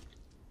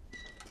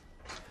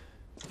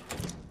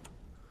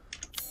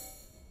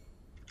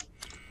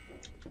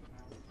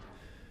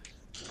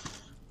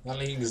 That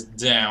leads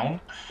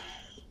down.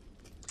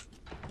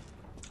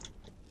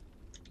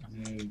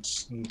 And,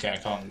 okay, I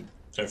can't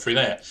go through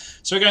there.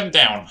 So we're going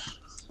down.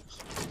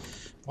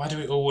 Why do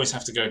we always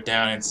have to go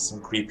down into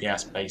some creepy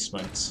ass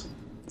basement?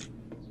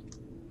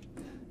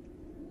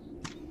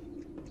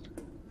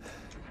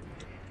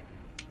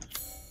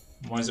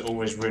 Why is it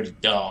always really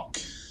dark?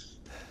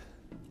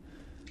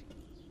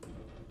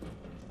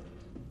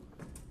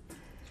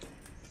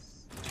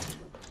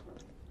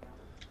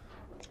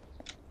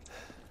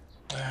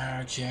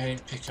 Okay,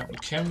 pick up the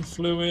chem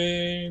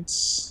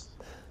fluids.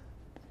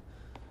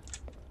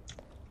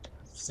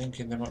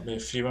 Thinking there might be a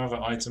few other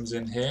items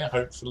in here,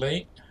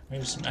 hopefully.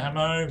 Maybe some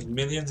ammo,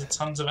 millions of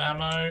tons of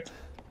ammo.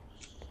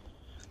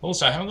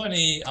 Also, I haven't got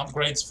any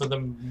upgrades for the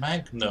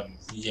Magnum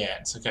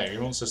yet. Okay, he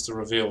wants us to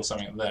reveal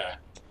something there.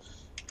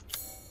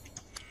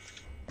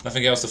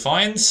 Nothing else to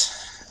find.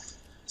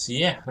 So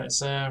yeah,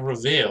 let's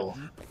reveal.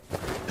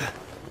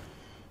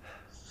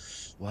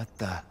 What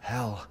the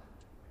hell?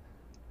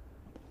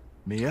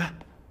 Mia?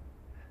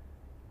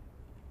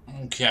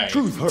 Okay.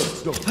 Truth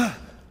hurts, don't it?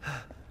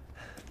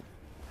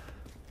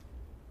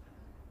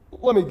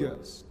 Let me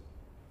guess.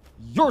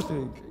 You're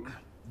thinking,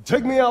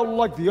 take me out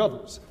like the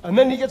others, and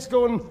then he gets to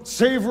go and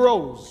save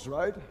Rose,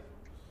 right?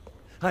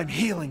 I'm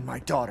healing my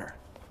daughter.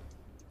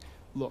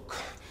 Look,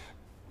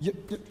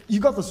 you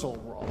got this all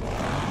wrong.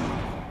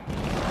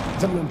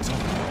 Tell me.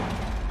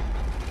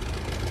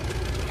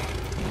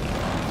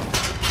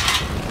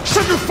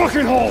 Shut your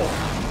fucking hole!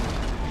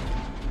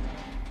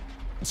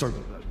 Sorry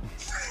about that.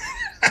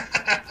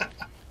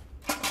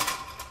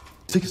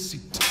 Take a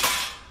seat.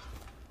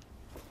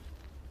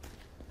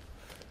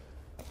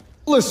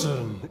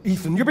 Listen,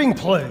 Ethan, you're being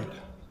played.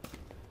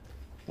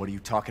 What are you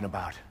talking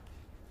about?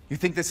 You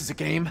think this is a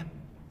game?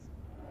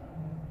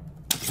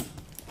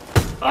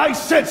 I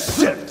said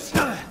sit!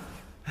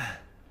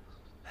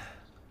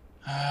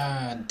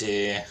 Ah,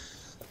 dear.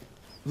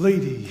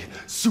 Lady,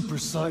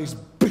 supersized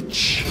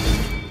bitch.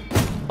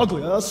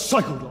 ugly-ass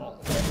psycho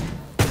doll.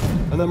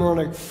 And that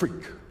moronic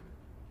freak.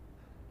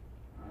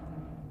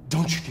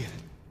 Don't you get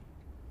it?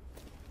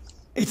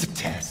 It's a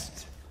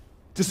test.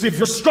 To see if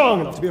you're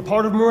strong enough to be a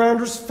part of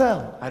Miranda's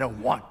family. I don't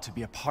want to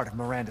be a part of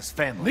Miranda's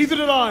family. Neither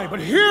did I,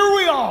 but here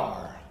we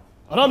are.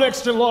 And I'm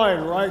next in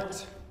line,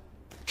 right?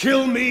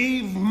 Kill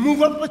me,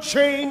 move up the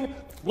chain.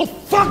 Well,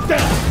 fuck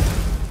that!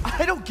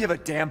 I don't give a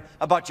damn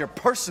about your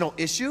personal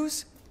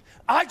issues.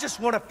 I just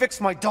want to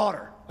fix my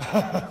daughter.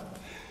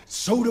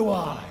 So do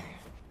I.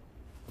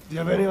 Do you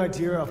have any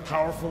idea how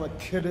powerful that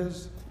kid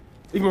is?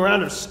 Even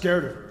Miranda's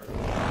scared of her.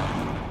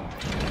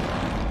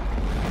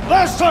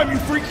 Last time, you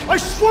freak, I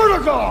swear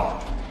to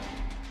God!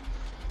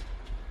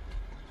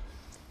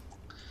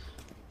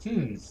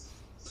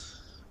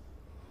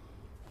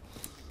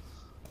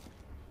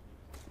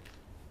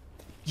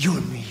 You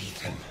and me,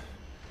 Ethan.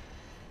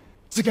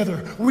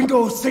 Together, we can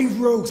go save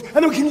Rose,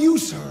 and we can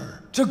use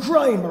her to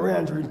grind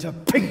Miranda into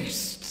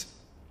paste.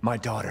 My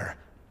daughter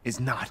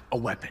is not a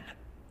weapon.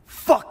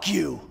 Fuck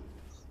you!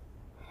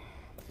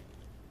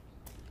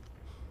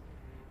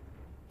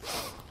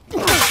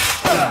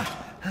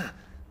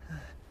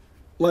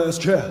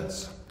 Last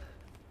chance.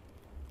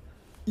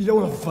 You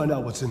don't have to find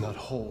out what's in that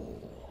hole.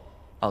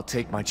 I'll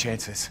take my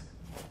chances.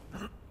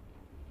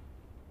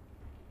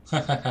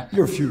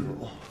 Your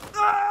funeral.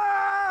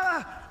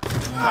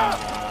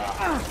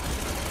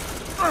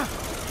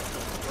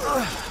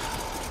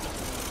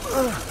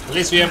 At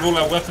least we have all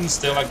our weapons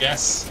still, I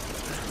guess.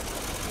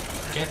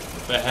 Get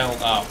the hell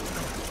up.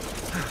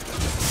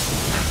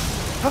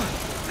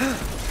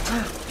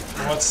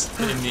 What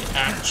in the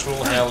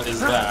actual hell is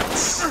that?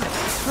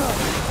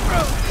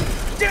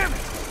 Damn it!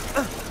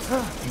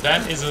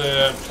 That is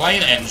a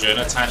plane engine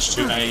attached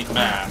to a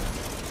man.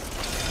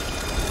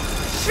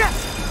 Shit!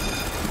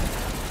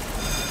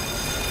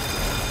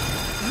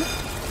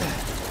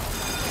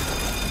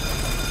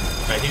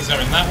 Okay, he's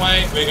going that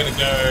way. We're gonna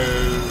go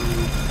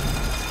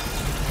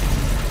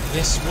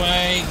this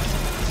way.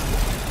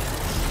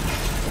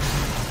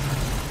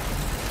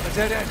 A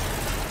dead end.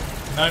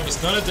 No,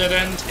 it's not a dead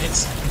end.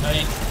 It's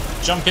a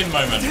jump-in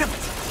moment. Damn it!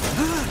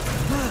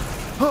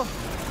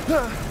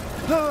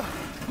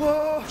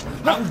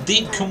 How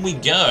deep can we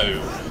go?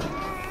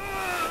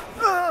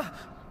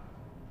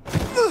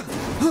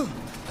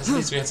 At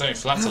least we had something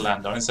flat to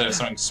land on instead of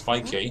something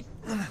spiky.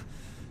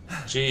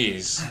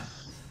 Jeez.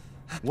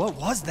 What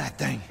was that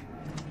thing?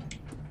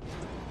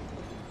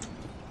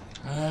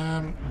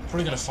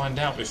 Probably gonna find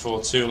out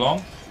before too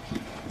long.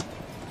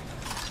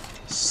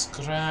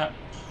 Scrap.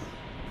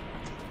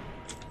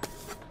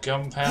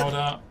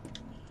 Gunpowder.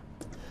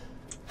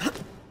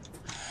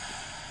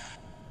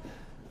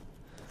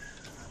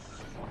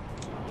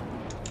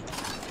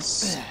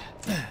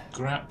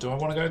 Scrap. Do I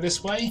want to go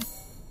this way?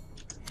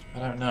 I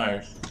don't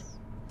know.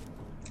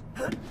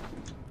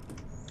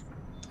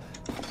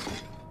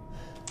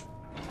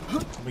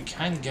 We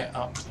can get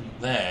up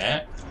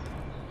there.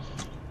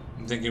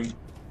 I'm thinking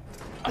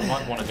I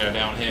might want to go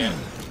down here.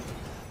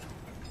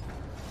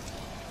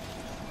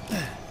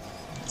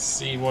 Let's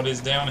see what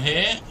is down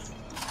here.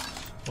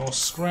 More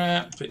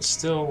scrap. It's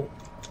still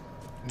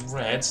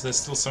red, so there's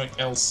still something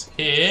else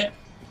here.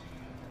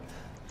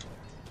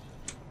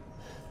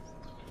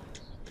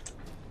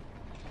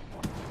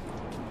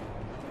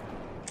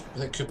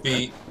 That could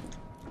be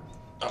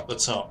up the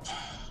top.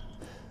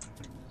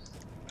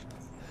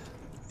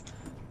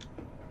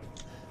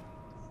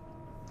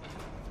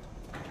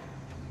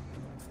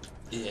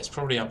 Yeah, it's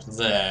probably up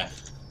there.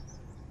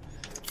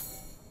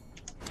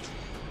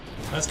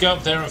 Let's go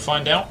up there and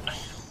find out.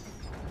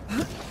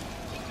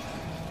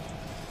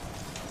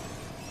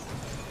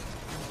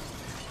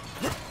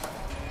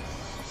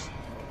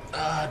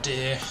 Ah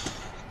dear.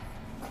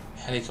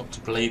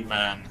 Helicopter blade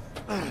man.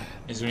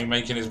 He's going to be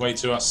making his way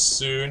to us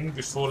soon,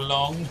 before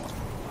long.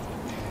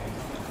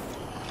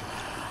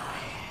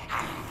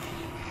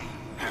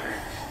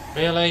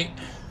 Really?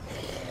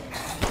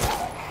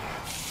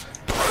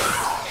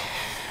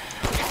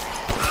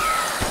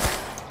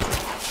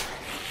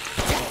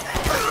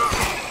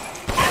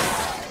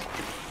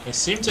 They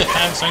seem to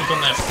have something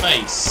on their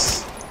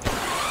face.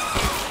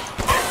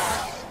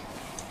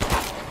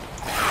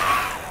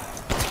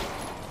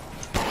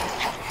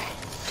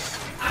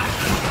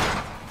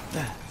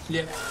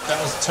 Yep, that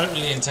was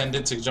totally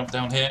intended to jump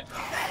down here.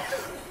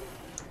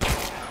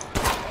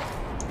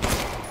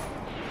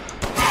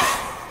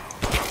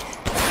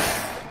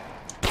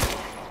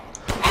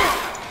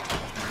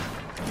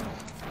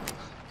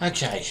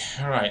 Okay,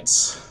 alright.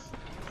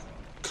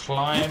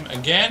 Climb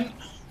again.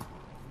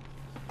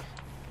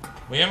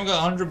 We haven't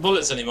got 100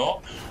 bullets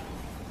anymore.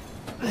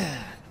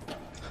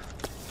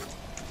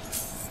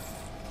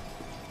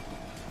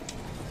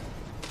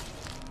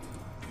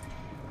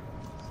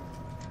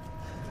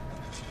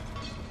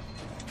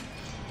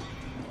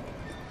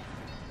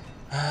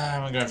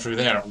 We're going through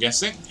there, I'm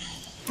guessing.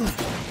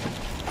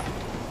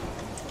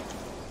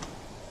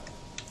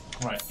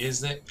 Right,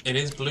 is it? It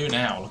is blue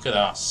now. Look at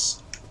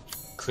us.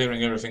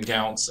 Clearing everything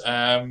out.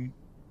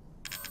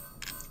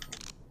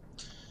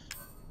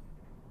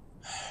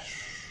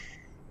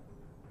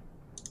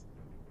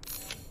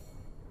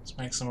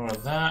 Make some more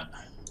of that.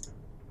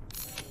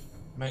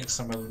 Make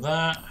some of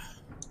that.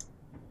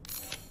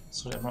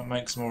 So it might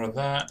make some more of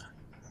that.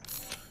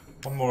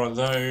 One more of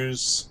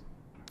those.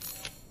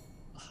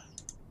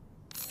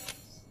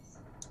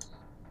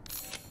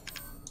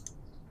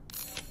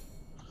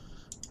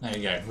 There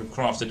you go. We've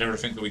crafted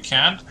everything that we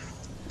can.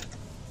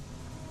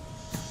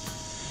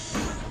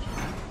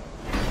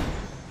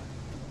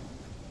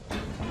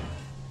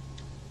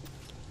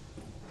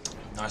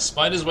 Nice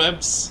spiders'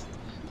 webs.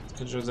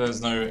 Good job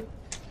there's no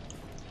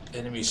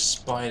enemy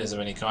spiders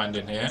of any kind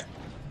in here.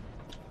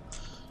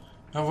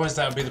 Otherwise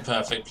that would be the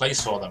perfect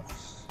place for them.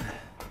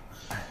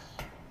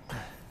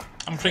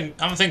 I'm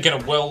thinking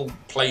a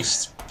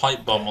well-placed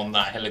pipe bomb on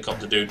that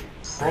helicopter dude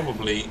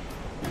probably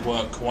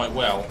work quite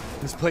well.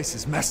 This place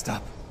is messed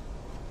up.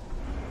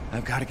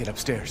 I've got to get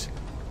upstairs.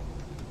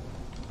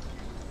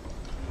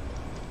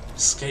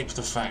 Escape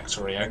the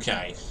factory,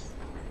 okay.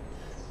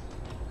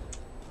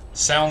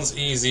 Sounds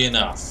easy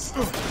enough.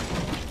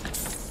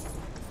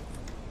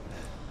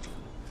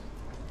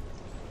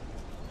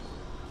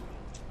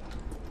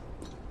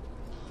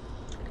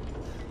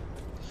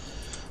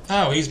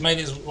 Oh, he's made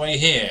his way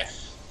here.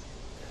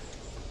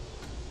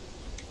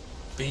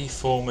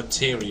 B4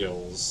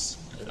 materials.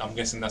 I'm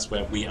guessing that's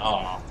where we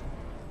are.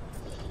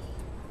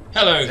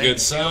 Hello, good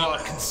sir. Thanks to your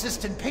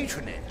consistent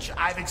patronage,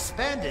 I've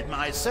expanded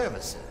my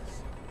services.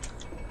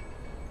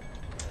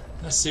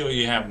 Let's see what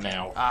you have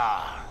now.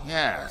 Ah,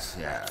 yes,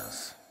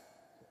 yes.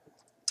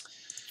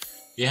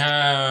 You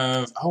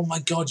have... Oh my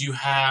god, you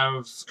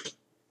have...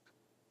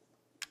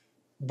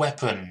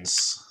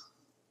 weapons.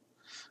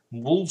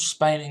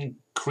 Wolfsbane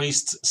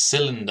increased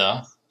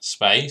cylinder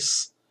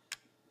space.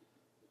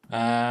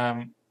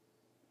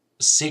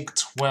 SIG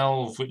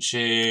 12, which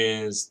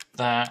is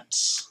that...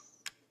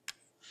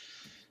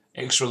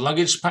 Extra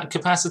luggage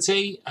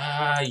capacity?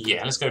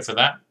 Yeah, let's go for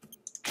that.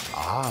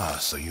 Ah,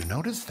 so you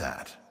noticed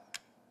that.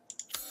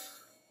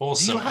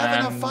 Awesome. Do you have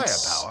enough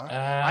firepower?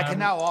 I can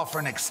now offer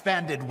an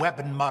expanded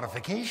weapon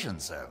modification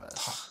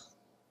service.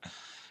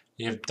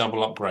 You have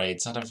double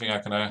upgrades. I don't think I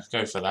can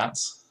go for that.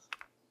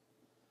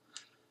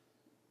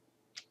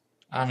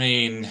 I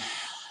mean...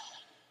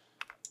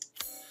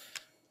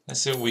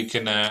 Let's see what we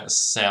can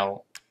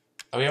sell.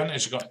 Oh, we haven't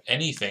actually got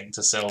anything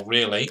to sell,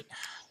 really.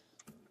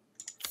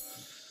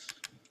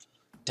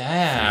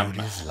 Damn.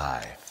 Food is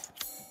life.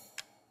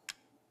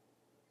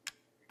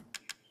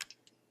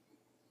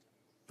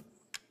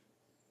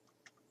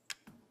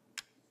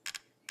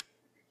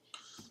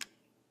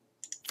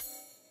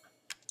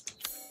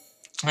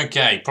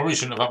 Okay, probably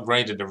shouldn't have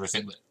upgraded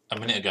everything a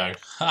minute ago.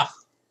 Ha!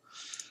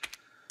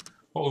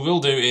 What we will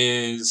do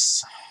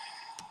is...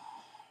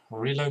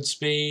 Reload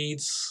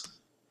speeds.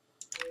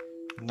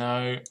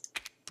 No.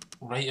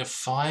 Rate of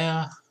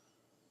fire.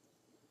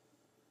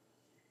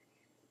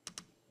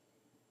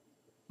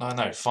 Oh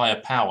no,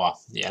 firepower.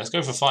 Yeah, let's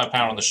go for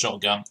firepower on the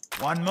shotgun.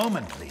 One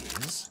moment,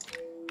 please.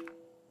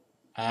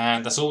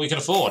 And that's all we can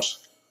afford.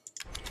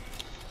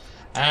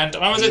 And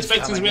I was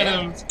expecting to be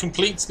able to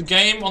complete the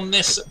game on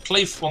this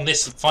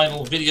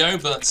final video,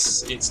 but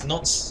it's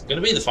not going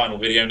to be the final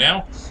video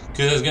now,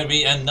 because there's going to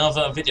be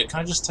another video.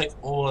 Can I just take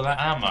all of that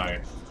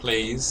ammo,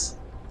 please?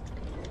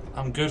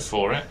 I'm good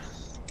for it.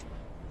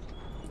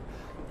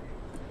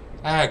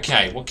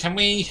 Okay, well, can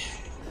we...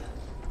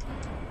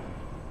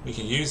 We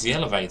can use the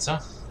elevator.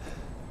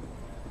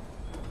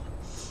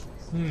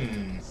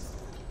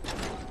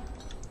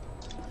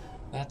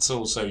 That's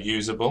also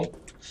usable.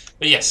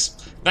 But yes,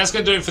 that's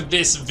going to do it for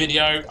this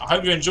video. I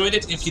hope you enjoyed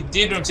it. If you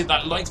did, remember to hit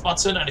that like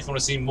button. And if you want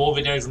to see more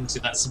videos, remember to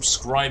hit that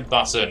subscribe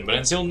button. But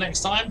until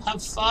next time,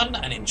 have fun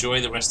and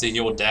enjoy the rest of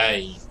your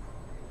day.